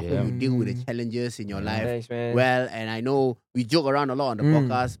life. I hope you deal with the challenges in your life Thanks, man. well. And I know we joke around a lot on the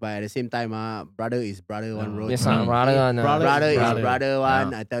podcast, but at the same time, brother is brother one road. Yes, Mm. brother. Brother is brother. brother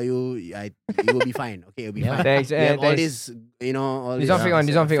one. I tell you, you will be fine. Okay, you'll be Yeah. fine. Thanks, We have all thanks. this, you know, all This this. one fake one.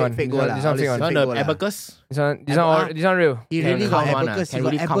 This one fake one. Fake This goal one lah. fake All one. this On fake the goal lah. abacus. This one real. He Can really got count one, abacus. can He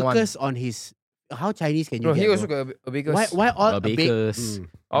got really count one. abacus on his. How Chinese can you Bro, get? he also bro? got a because. Why all Abacus.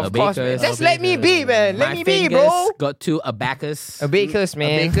 Of course, man. Abacus. Just let me be, man. Let My me be, fingers bro. got 2 abacus. A bakers,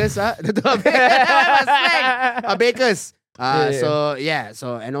 man. Abacus, Abacus.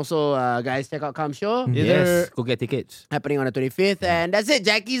 So and also guys, check out Come Show. Yes, go get tickets. Happening on the 25th, and that's it.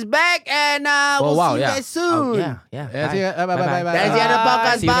 Jacky's back, and Oh we'll wow, see you yeah. guys soon. Yeah. Yeah, Bye. see ya. Bye. That's the end of the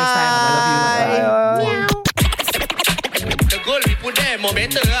podcast. See you next time. I love you. Bye. The goal we put there more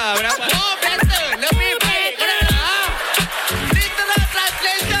better lah. Berapa? More better. Lebih baik. Kenapa? Literal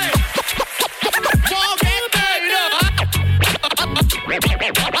translation. More better, you know.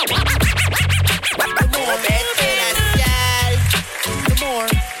 The more better, guys. The more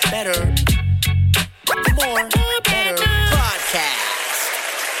better.